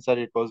common sense, sir,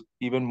 it was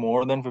even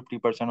more than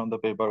 50% of the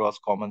paper was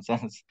common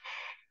sense.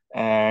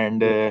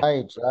 and Right,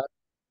 right.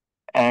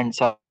 and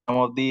some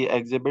of the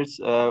exhibits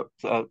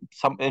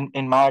some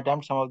in my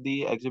attempt, some of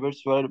the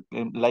exhibits were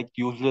like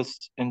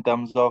useless in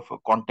terms of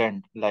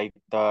content, like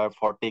the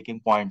for taking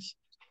points.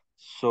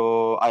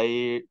 So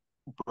I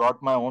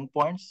brought my own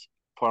points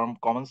from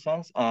common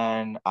sense,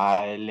 and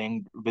I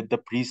linked with the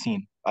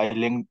pre-scene. I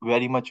linked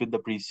very much with the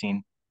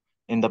pre-scene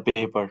in the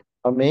paper.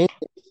 Amazing.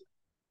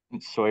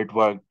 So it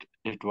worked.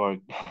 It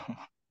worked.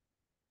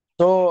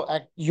 So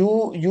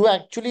you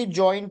actually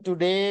joined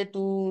today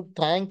to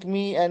thank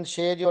me and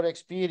share your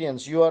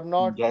experience. You are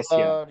not Yes,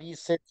 yeah. a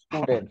recent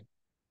student.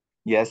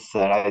 Yes,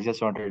 sir. I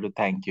just wanted to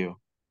thank you.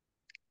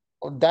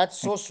 Oh, that's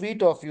so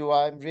sweet of you.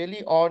 I'm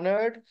really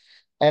honored.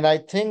 And I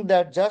think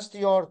that just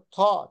your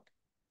thought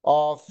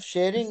of Yes,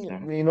 sharing,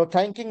 sir.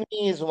 thanking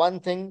me is one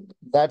thing,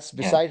 that's Yes,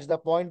 besides the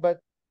point, but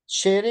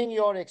sharing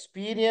your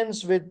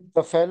experience with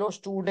the fellow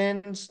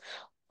students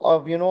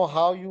of,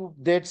 how you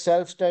did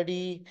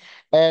self-study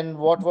and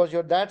what was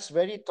your, that's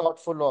very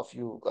thoughtful of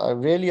you. I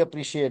really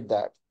appreciate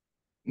that.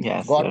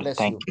 yes, God sir. bless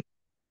Thank you. you.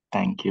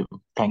 Thank you.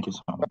 Thank you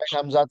so Right, much.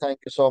 Hamza, thank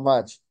you so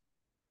much.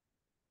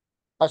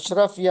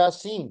 Ashraf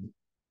Yasin,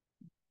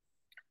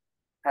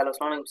 Hello,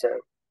 Sonim sir.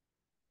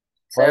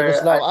 Walaikum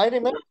Sir, Salam. I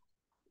remember,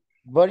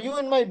 were you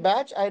in my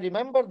batch? I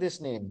remember this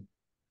name.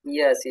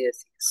 yes.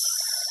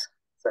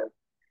 Sir,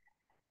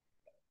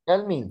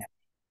 Tell me.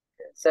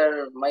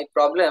 sir, my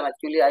problem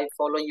actually I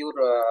follow your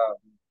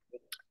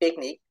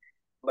technique,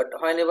 but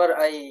whenever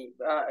I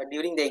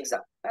during the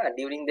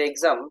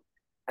exam,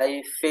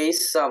 I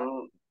face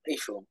some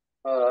issue.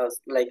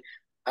 Like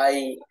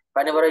I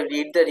whenever I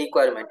read the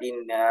requirement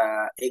in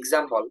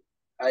exam hall,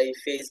 I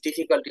face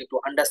difficulty to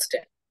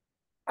understand.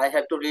 I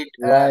have to read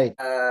Right,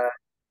 2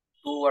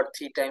 or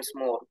 3 times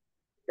more.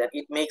 That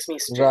it makes me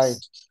right.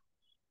 stress.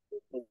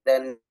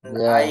 Then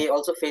Yeah, I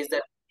also face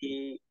that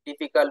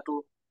difficult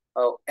to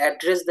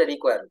address the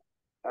requirement.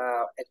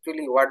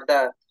 Actually, what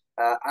the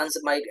answer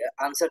my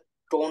answer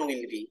tone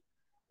will be,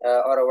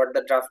 or what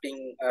the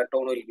drafting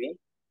tone will be,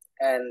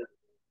 and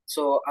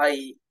so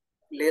I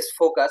put less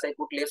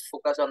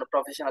focus on the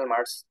professional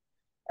marks,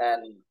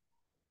 and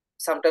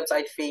sometimes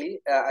I feel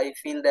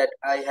that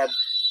I have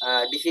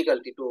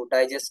difficulty to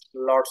digest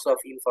lots of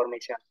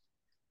information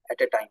at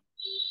a time.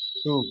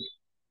 true.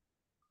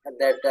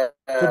 That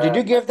So did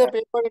you give the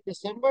paper in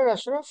December,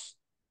 Ashraf?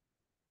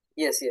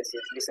 yes,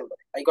 December.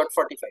 I got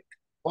 45.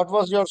 What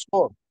was your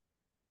score?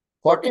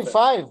 45.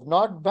 45,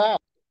 not bad.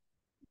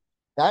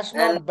 That's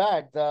And not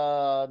bad.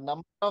 The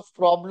number of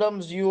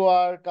problems you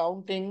are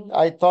counting,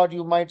 I thought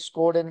you might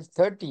score in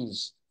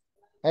 30s.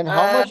 And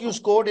how uh, much you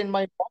scored in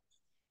my box?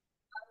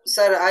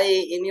 sir, I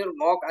in your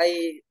mock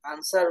I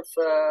answer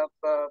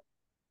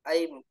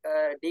I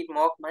did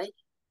mock my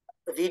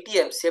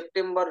VTM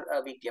September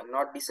VTM,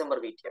 not December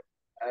VTM.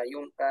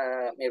 You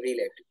may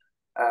relate.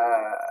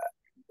 Uh,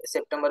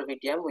 September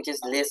VTM, which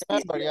is less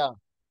Remember, easier.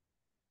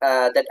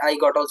 yeah. That I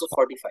got also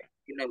 45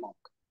 in my mock.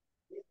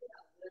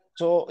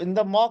 So in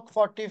the mock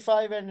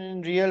 45 and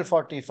in real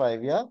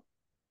 45, yeah?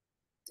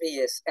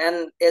 Yes,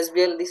 and as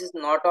well, this is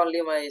not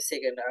only my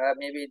second.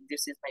 Maybe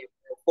this is my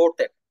fourth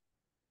attempt.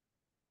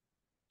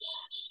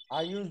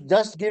 Are you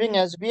just giving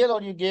SBL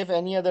or you gave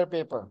any other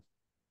paper?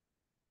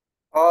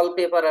 All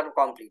paper are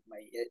complete. My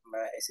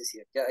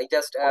ACCA. I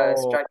just Oh,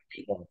 started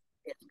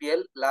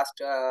SBL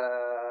last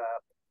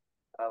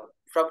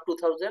from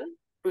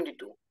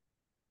 2022.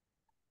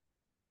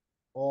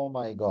 oh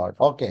my God.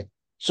 Okay.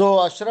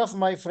 So, Ashraf,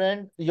 my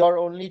friend, your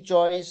only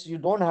choice, you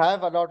don't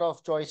have a lot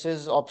of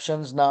choices,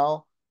 options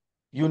now.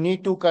 You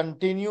need to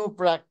continue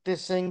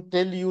practicing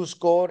till you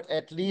score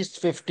at least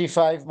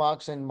 55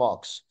 marks in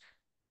mocks.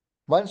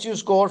 Once you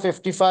score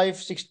 55,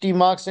 60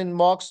 marks in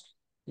mocks,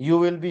 you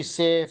will be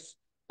safe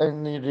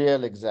in the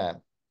real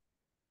exam.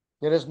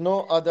 There is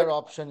no But other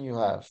option you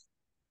have.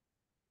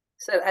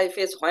 sir, I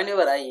face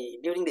whenever I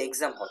during the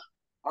exam hall,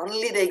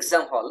 only the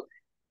exam hall,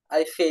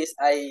 I face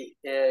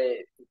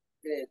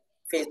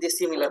this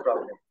similar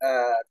problem.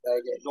 I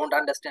don't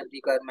understand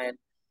requirement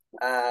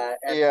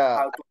and Yeah,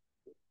 how to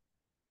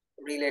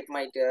relate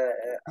my yeah,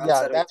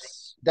 answer with.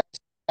 that's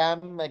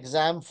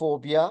exam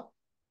phobia.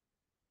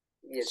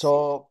 Yes, yes,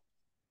 So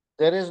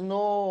there is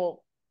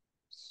no,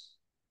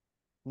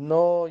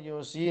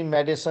 you see,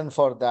 medicine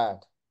for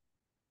that.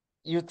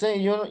 You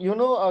think you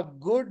know a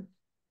good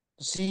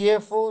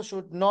CFO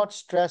should not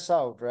stress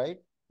out, right?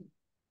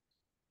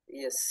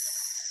 yes,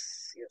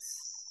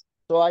 yes,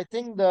 So I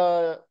think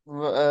the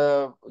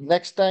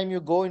next time you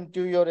go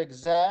into your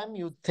exam,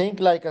 you think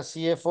like a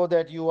CFO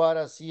that you are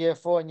a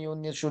CFO and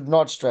you should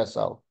not stress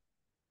out.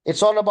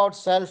 It's all about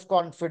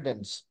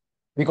self-confidence.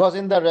 Because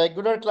in the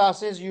regular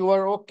classes, you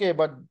are okay,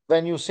 but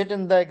when you sit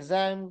in the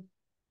exam,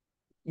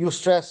 you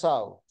stress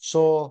out.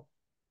 So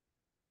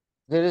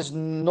there is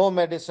no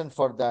medicine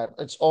for that.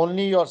 It's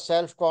only your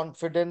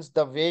self-confidence,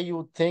 the way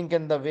you think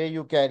and the way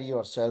you carry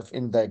yourself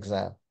in the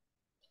exam.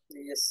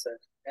 yes, sir.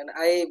 And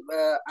I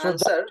So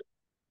just answered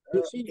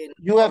you see, in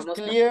you have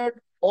almost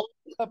cleared all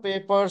the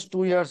papers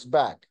 2 years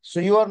back. So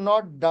you are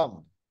not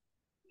dumb.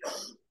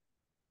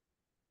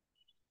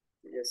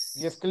 You have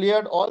yes,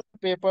 cleared all the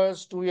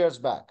papers 2 years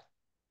back.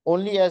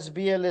 Only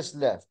SBL is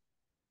left.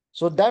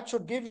 So that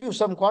should give you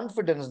some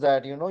confidence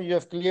that, you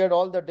have cleared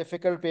all the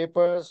difficult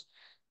papers,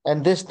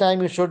 and this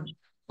time you should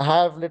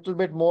have little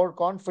bit more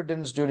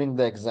confidence during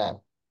the exam.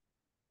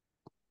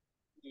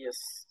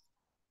 yes.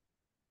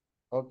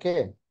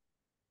 Okay.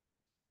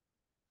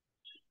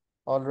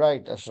 All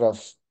right,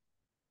 Ashraf.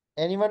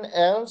 Anyone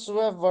else who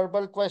have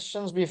verbal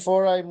questions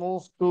before I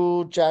move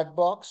to chat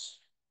box?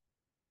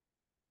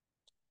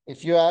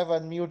 If you have,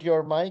 unmute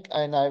your mic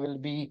and I will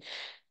be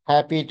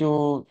happy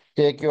to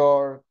take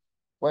your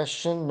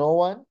question. No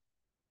one?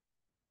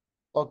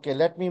 Okay,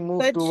 let me move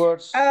But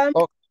towards.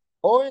 Okay.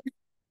 Owen,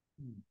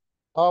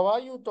 how are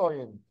you,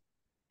 Toyin?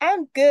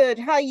 I'm good.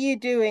 How you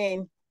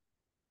doing?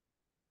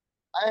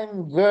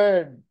 I'm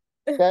good.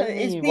 Tell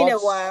It's me been a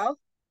what's. while.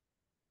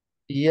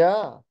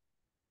 Yeah.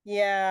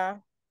 Yeah.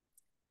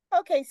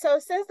 Okay, so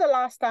since the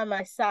last time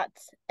I sat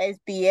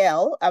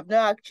SBL, I've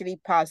not actually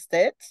passed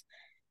it.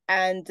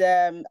 And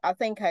I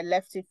think I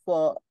left it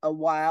for a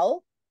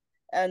while.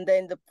 And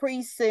then the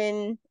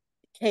pre-sin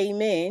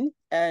came in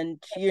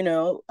and,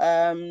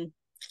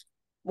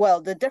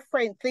 well, the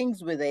different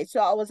things with it.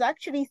 So I was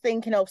actually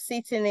thinking of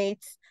sitting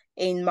it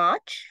in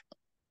March.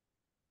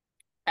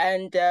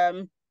 And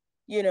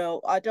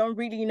I don't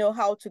really know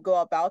how to go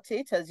about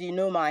it, as you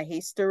know my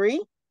history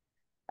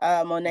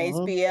on Mhm.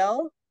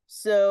 SBL.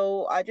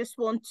 So I just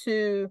want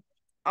to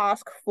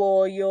ask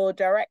for your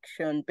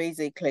direction,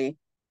 basically.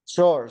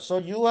 Sure. So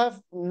you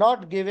have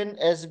not given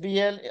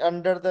SBL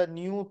under the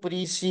new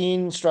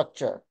pre-scene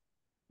structure.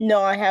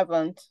 No, I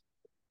haven't.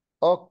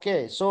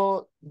 Okay,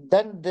 so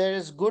then there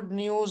is good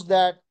news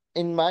that,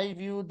 in my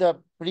view,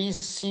 the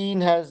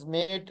pre-scene has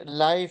made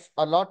life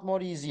a lot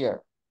more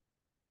easier.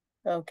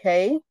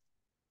 Okay.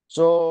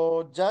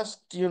 So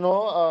just,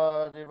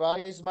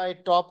 revise my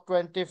top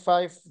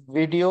 25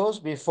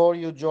 videos before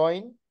you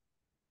join,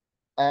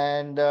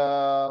 and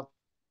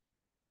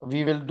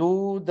we will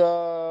do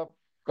the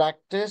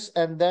practice,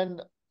 and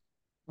then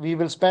we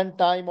will spend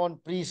time on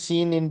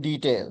pre-scene in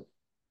detail.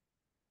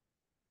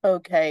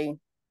 Okay.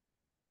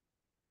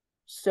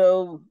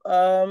 So,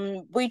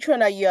 which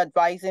one are you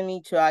advising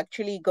me to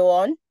actually go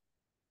on?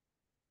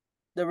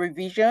 The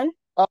revision?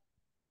 Uh,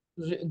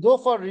 Go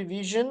for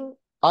revision.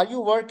 Are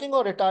you working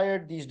or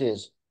retired these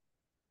days?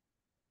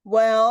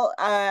 Well,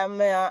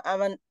 I'm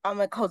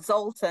a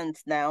consultant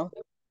now.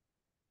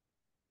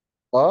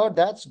 Oh,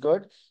 that's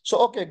good. So,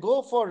 okay,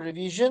 go for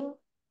revision.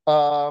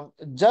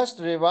 Just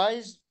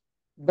revise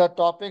the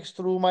topics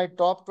through my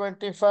top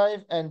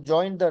 25 and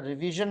join the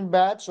revision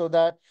batch so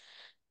that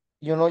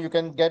you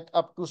can get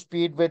up to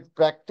speed with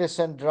practice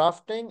and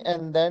drafting.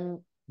 And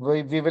then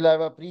we will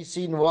have a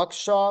pre-scene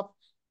workshop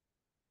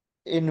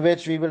in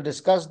which we will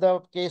discuss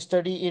the case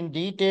study in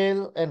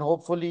detail, and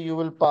hopefully you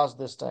will pass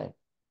this time.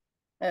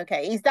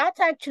 Okay. Is that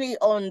actually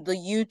on the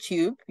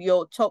YouTube,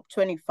 your top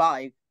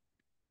 25?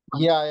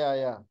 Yeah, yeah,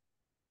 yeah.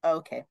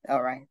 Okay.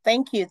 All right.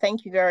 Thank you.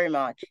 Thank you very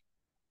much.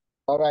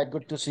 All right,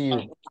 good to see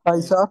you. Hi,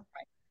 sir.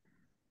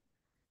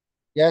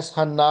 Yes,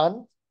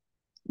 Hannan.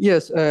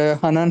 Yes,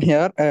 Hanan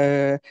here.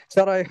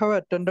 Sir, I have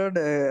attended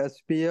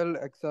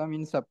SPL exam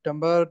in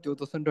September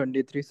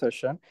 2023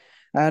 session,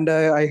 and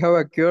I have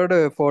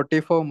acquired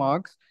 44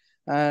 marks.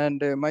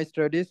 And my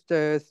studies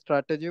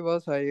strategy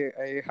was I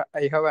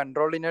have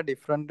enrolled in a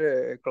different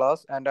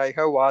class, and I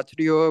have watched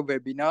your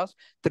webinars,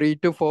 3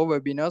 to 4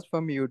 webinars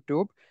from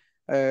YouTube.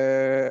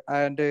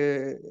 And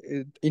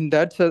in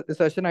that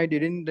session, I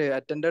didn't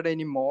attended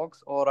any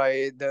mocks, or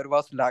I there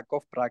was lack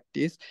of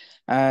practice.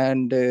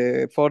 And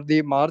for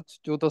the March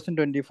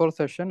 2024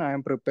 session, I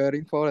am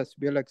preparing for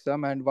SBL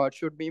exam. And what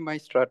should be my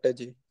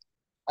strategy?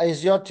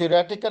 Is your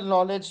theoretical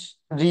knowledge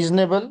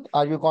reasonable?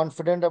 Are you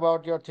confident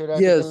about your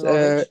theoretical Yes,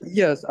 knowledge?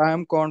 yes, I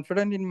am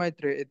confident in my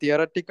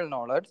theoretical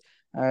knowledge.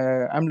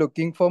 I'm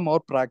looking for more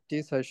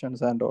practice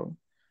sessions and all.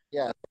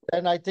 Yeah,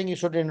 then I think you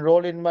should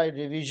enroll in my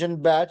revision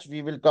batch.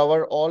 We will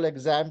cover all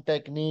exam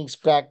techniques,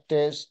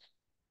 practice,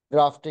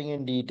 drafting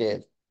in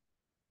detail.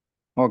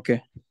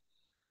 Okay.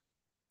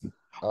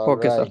 All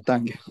Okay, sir. right.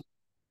 Thank you.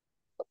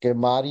 Okay,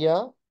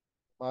 Maria.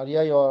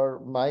 Maria,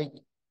 your mic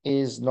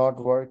is not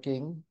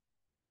working.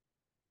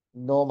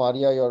 No,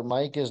 Maria, your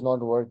mic is not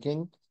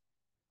working.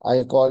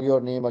 I'll call your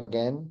name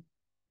again.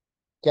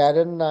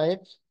 Karen Naik.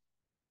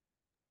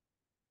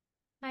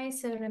 Hi,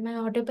 sir. Am I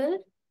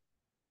audible?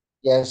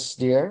 Yes,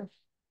 dear.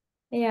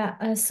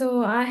 Yeah,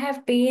 so I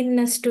have been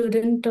a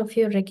student of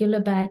your regular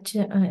batch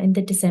in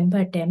the December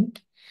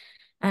attempt,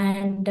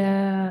 and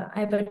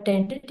I've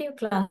attended your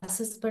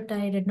classes, but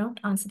I did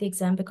not answer the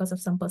exam because of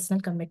some personal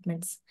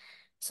commitments.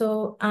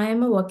 So I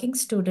am a working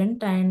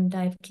student, and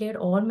I've cleared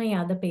all my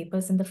other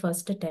papers in the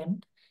first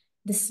attempt.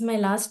 This is my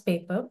last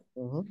paper.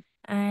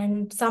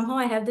 And somehow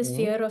I have this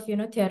fear of,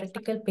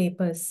 theoretical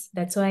papers.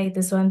 That's why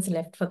this one's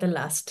left for the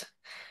last.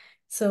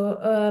 So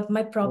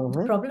the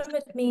problem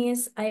with me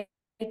is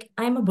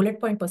I'm a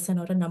bullet point person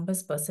or a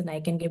numbers person.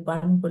 I can give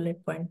one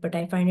bullet point, but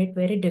I find it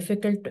very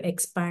difficult to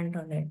expand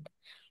on it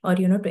or,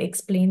 to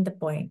explain the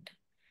point.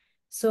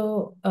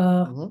 So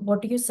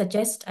what do you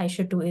suggest I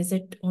should do? Is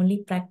it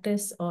only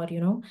practice or,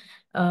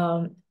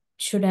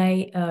 should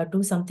I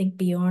do something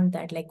beyond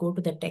that, like go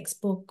to the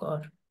textbook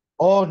or?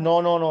 Oh,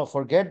 no.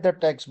 Forget the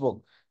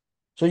textbook.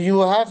 So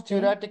you have Okay.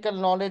 theoretical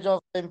knowledge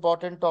of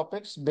important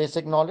topics,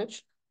 basic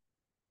knowledge?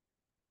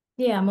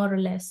 Yeah, more or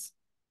less.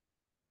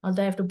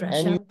 Although I have to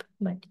brush up,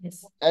 but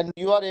yes. And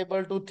you are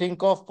able to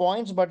think of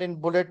points, but in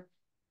bullet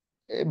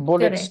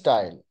Correct.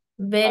 style.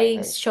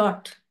 Very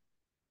short.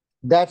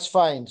 That's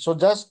fine. So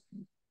just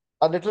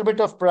a little bit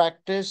of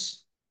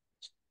practice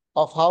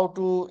of how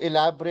to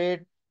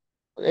elaborate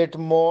it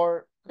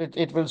more,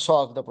 it will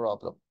solve the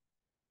problem.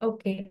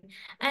 Okay.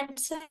 And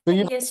so So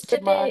you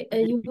yesterday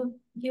you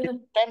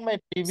attend my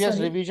previous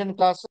sorry. revision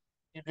classes?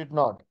 You did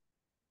not.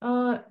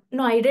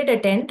 No, I did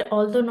attend,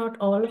 although not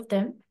all of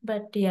them,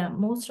 but yeah,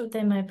 most of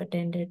them I've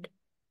attended.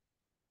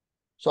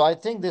 So I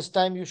think this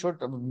time you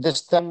should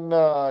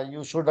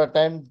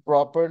attend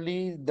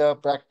properly the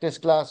practice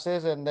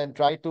classes and then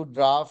try to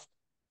draft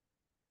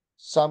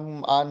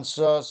some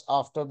answers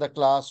after the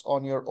class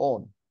on your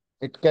own.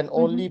 It can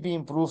only be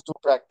improved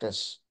through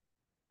practice.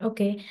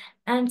 Okay.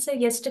 And so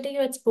yesterday you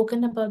had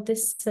spoken about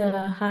this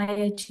high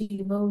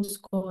achiever who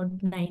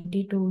scored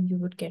 92. You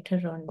would get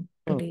her on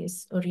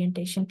today's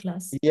orientation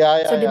class.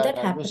 Yeah. So did that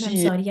You happen? I'm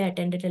see, sorry, I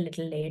attended a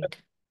little late.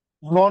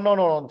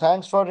 no.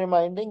 Thanks for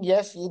reminding.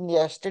 Yes, in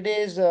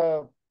yesterday's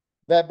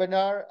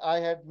webinar, I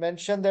had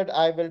mentioned that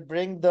I will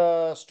bring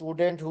the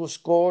student who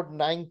scored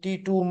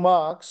 92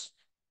 marks.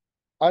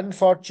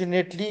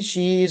 Unfortunately,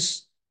 she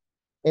is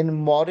in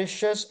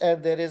Mauritius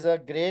and there is a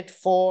grade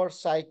 4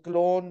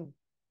 cyclone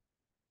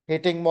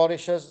hitting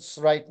Mauritius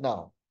right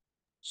now.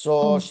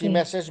 So she Okay.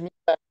 messaged me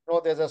that,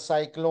 there's a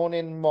cyclone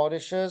in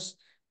Mauritius.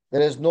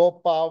 There is no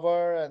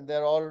power and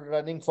they're all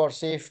running for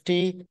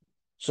safety.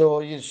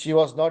 So she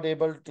was not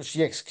able to,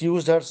 she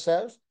excused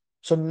herself.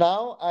 So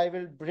now I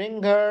will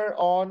bring her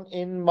on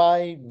in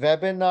my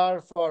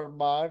webinar for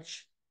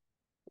March.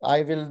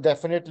 I will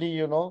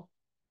definitely,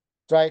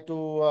 try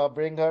to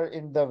bring her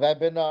in the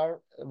webinar,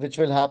 which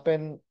will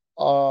happen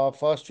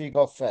first week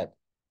of Feb.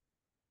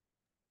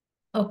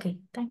 Okay,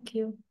 thank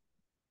you.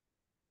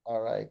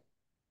 All right.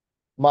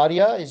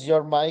 Maria, is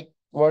your mic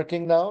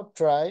working now?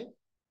 Try.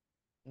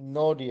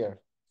 No, dear.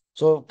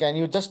 So can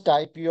you just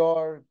type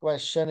your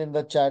question in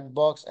the chat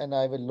box and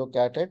I will look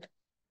at it.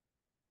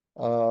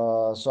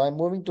 So I'm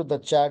moving to the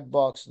chat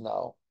box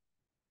now.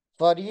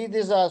 Farid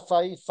is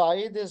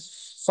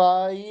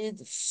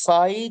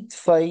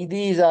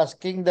Faidi is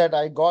asking that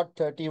I got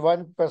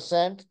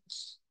 31%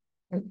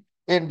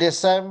 in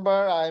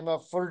December. I'm a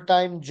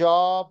full-time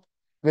job.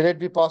 Will it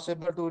be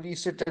possible to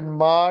resit in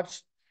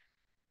March?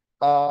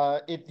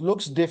 It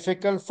looks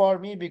difficult for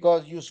me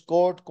because you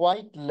scored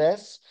quite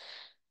less,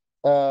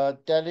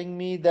 telling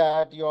me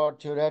that your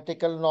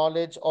theoretical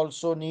knowledge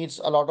also needs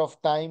a lot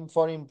of time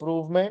for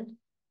improvement.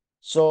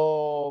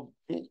 So,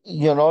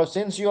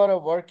 since you are a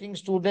working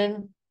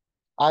student,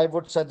 I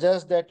would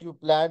suggest that you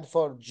plan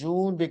for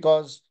June,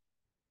 because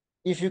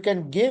if you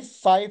can give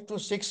 5 to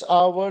 6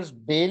 hours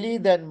daily,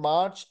 then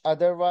March.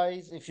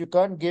 Otherwise, if you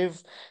can't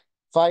give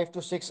 5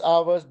 to 6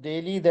 hours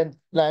daily, then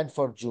plan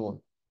for June.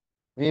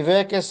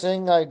 Vivek is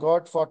saying I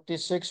got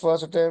 46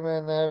 first attempt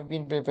and have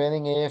been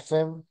preparing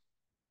AFM.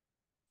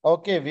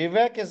 Okay,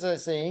 Vivek is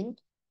saying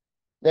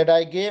that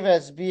I gave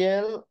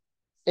SBL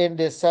in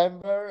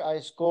December. I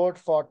scored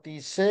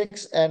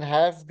 46 and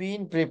have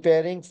been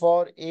preparing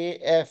for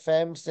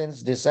AFM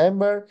since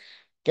December.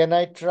 Can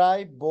I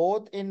try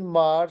both in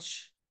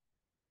March?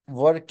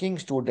 Working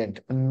student.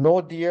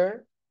 No,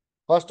 dear.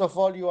 First of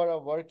all, you are a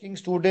working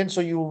student,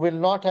 so you will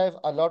not have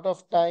a lot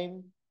of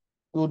time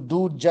to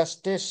do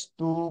justice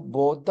to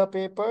both the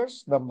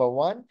papers, number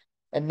one.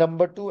 And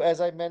number two, as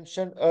I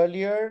mentioned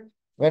earlier,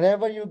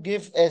 whenever you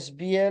give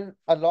SBL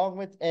along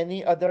with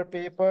any other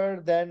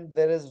paper, then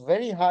there is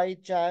very high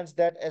chance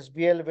that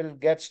SBL will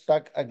get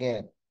stuck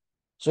again.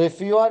 So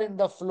if you are in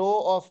the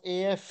flow of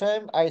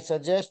AFM, I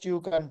suggest you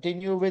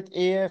continue with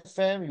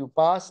AFM, you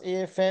pass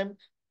AFM,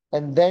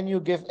 and then you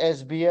give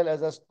SBL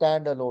as a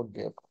standalone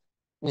gift.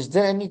 Is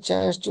there any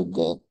chance to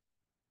get?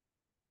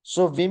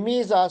 So Vimy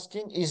is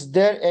asking, is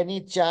there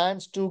any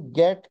chance to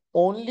get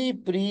only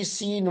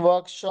pre-scene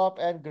workshop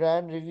and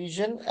grand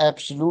revision?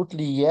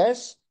 Absolutely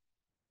yes.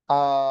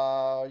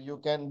 You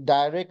can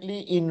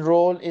directly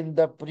enroll in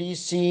the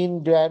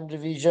pre-scene grand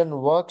revision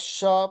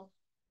workshop.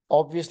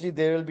 Obviously,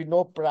 there will be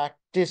no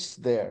practice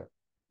there.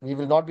 We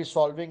will not be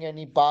solving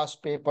any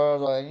past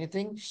papers or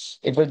anything.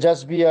 It will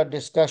just be a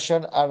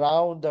discussion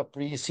around the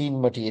pre-scene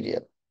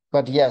material.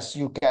 But yes,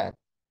 you can.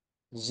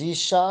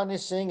 Zishan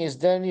is saying, is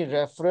there any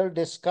referral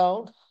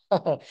discount?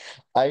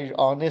 I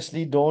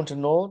honestly don't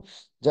know.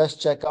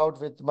 Just check out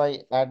with my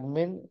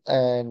admin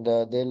and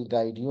they'll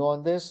guide you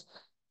on this.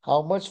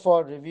 How much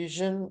for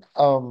revision?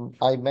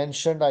 I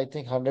mentioned, I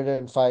think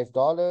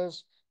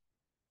 $105.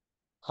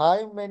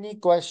 How many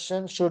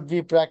questions should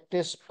we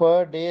practice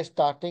per day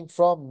starting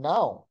from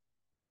now?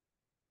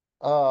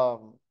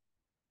 Um,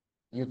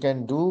 you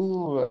can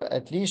do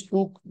at least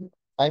two,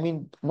 I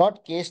mean,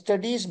 not case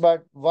studies,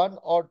 but one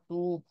or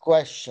two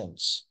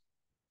questions.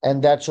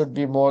 And that should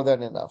be more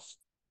than enough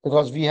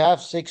because we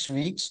have 6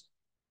 weeks.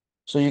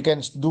 So you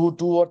can do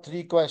two or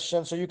three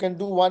questions. So you can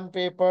do one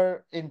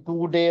paper in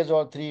 2 days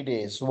or 3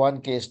 days,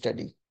 one case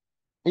study.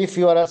 If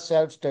you are a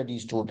self-study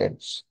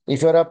student,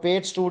 if you're a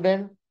paid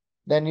student,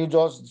 then you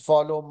just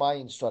follow my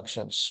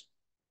instructions.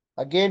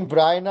 Again,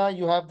 Briana,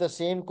 you have the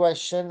same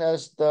question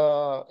as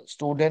the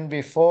student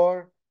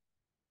before.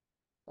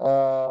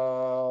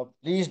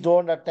 Please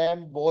don't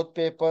attempt both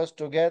papers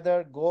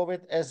together. Go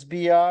with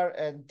SBR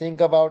and think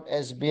about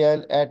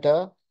SBL at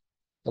a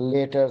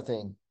later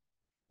thing.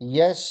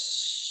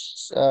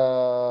 Yes,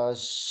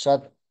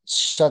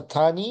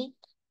 Shathani.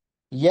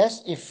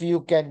 Yes, if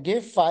you can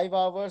give 5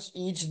 hours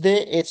each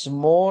day, it's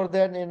more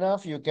than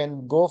enough. You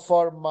can go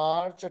for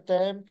March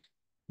attempt,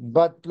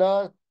 but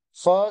plus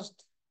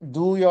first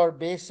do your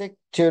basic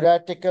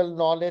theoretical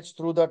knowledge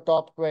through the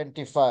top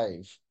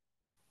 25.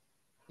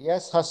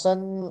 Yes,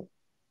 Hassan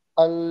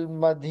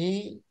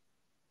Al-Madhi,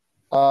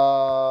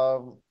 uh,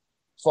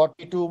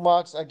 42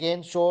 marks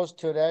again shows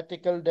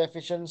theoretical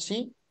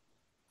deficiency.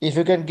 If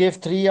you can give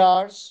 3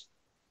 hours,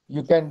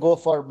 you can go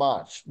for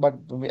March, but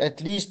at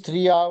least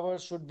 3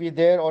 hours should be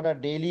there on a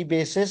daily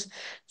basis.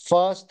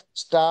 First,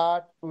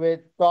 start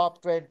with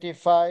top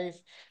 25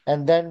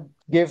 and then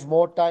give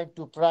more time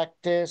to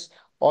practice,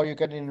 or you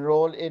can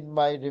enroll in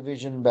my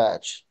revision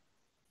batch.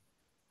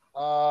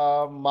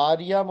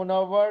 Maria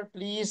Munawar,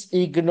 please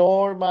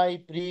ignore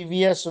my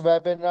previous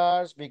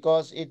webinars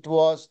because it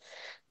was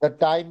the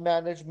time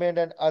management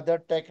and other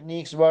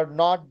techniques were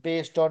not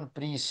based on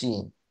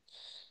pre-scene.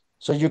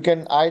 So you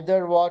can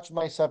either watch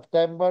my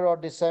September or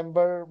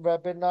December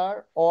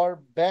webinar, or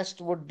best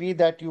would be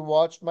that you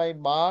watch my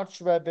March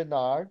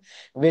webinar,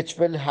 which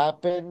will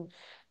happen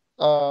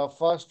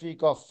first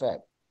week of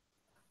Feb.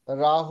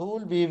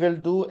 Rahul, we will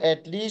do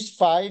at least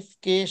 5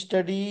 case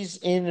studies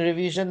in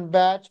revision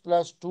batch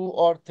plus 2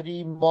 or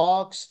 3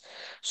 mocks.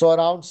 So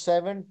around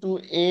 7 to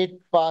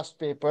 8 past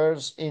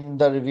papers in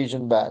the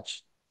revision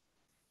batch.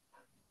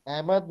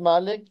 Ahmed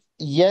Malik,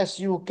 yes,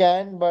 you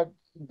can, but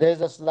there's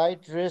a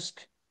slight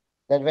risk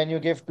that when you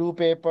give two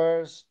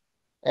papers,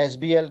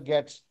 SBL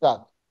gets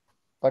stuck.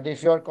 But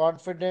if you're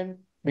confident,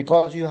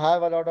 because you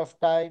have a lot of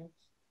time,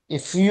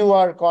 if you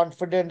are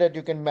confident that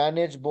you can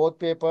manage both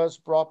papers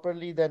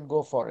properly, then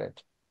go for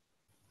it.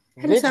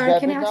 Hello, Which sir.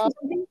 Can I ask webinar? you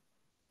something?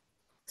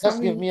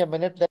 Just give Sorry. me a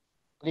minute. Let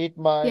me complete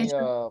my. Yes,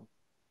 sir.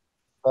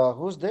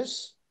 Who's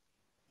this?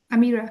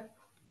 Amira.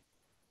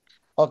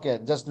 Okay,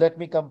 just let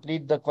me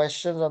complete the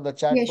questions on the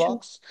chat Yeah, sure.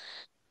 box.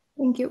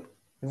 Thank you.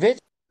 Which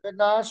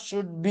webinar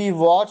should be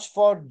watched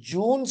for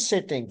June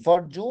sitting?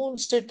 For June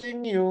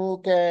sitting,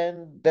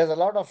 there's a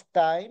lot of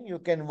time. You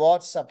can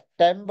watch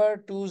September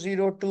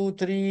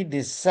 2023,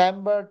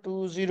 December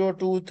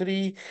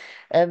 2023,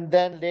 and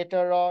then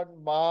later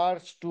on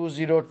March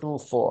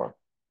 2024.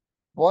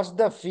 What's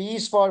the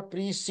fees for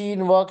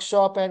pre-scene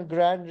workshop and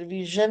grand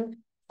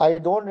revision? I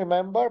don't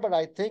remember, but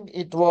I think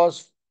it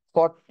was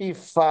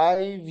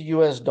 45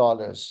 US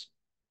dollars.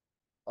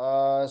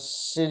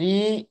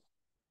 Siri,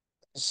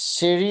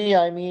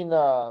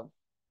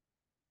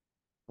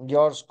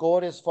 your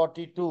score is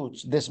 42.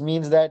 This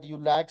means that you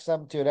lack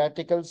some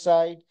theoretical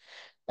side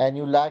and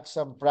you lack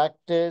some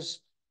practice.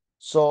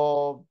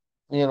 So,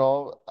 you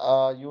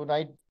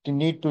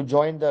need to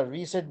join the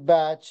Resit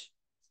batch,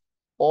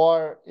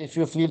 or if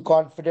you feel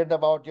confident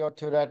about your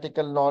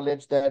theoretical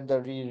knowledge, then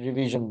the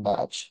revision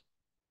batch.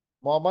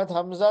 Mohammad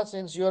Hamza,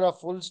 since you're a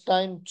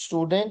full-time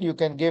student, you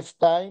can give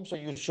time, so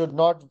you should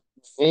not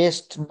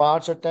waste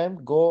March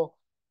attempt. Go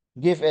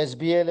give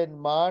SBL in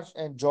March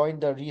and join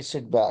the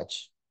Resit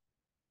batch.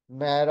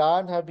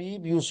 Mehran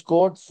Habib, you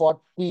scored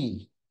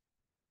 40.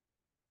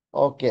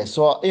 Okay,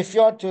 so if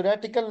your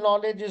theoretical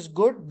knowledge is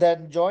good,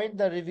 then join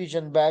the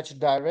revision batch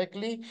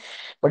directly.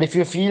 But if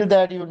you feel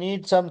that you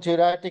need some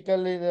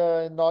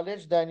theoretical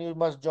knowledge, then you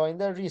must join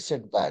the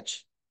Resit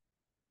batch.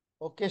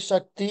 Okay,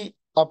 Shakti,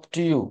 up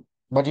to you.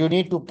 But you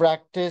need to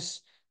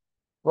practice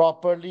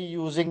properly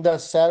using the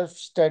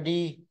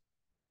self-study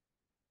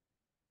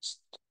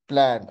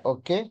plan,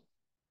 okay?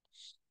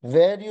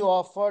 Where you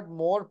offered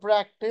more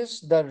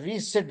practice, the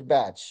Resit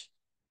batch.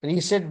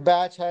 Resit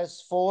batch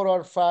has 4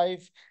 or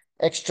 5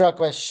 extra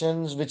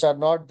questions which are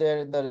not there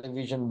in the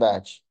revision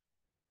batch.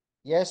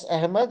 Yes,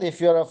 Ahmed, if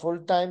you're a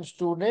full-time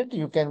student,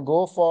 you can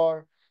go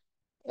for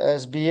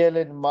SBL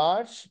in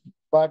March,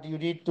 but you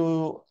need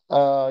to,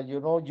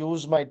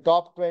 use my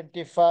top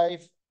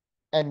 25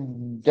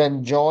 and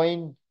then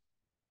join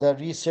the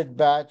Resit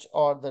batch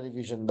or the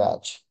revision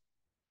batch.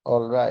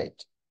 All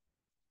right.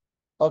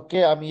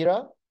 Okay,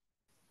 Amira.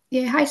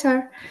 Yeah, hi,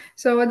 sir.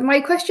 So my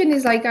question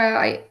is like,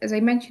 as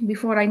I mentioned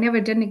before, I never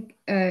done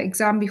an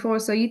exam before.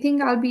 So you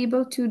think I'll be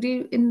able to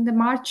do in the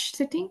March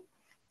sitting?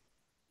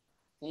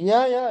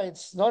 Yeah,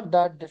 it's not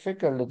that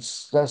difficult.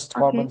 It's just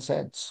common Okay.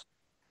 sense.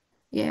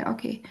 Yeah,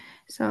 okay.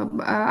 So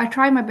I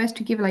try my best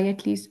to give like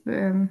at least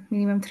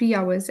minimum 3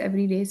 hours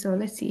every day. So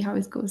let's see how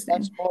it goes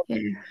That's then. more.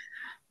 Yeah.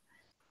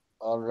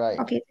 All right.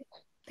 Okay.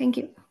 Thank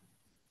you.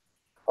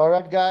 All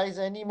right, guys.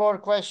 Any more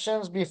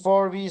questions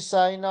before we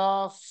sign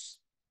off?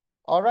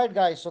 All right,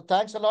 guys. So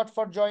thanks a lot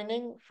for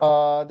joining.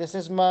 This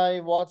is my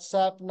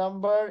WhatsApp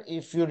number.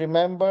 If you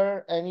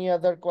remember any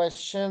other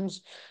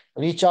questions,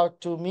 reach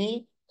out to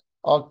me.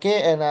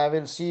 Okay, and I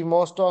will see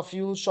most of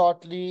you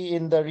shortly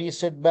in the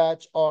reset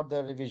batch or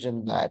the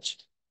revision batch.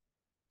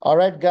 All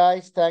right,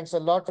 guys. Thanks a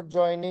lot for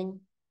joining.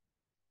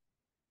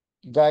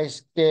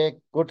 Guys, take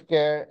good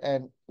care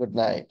and good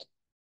night.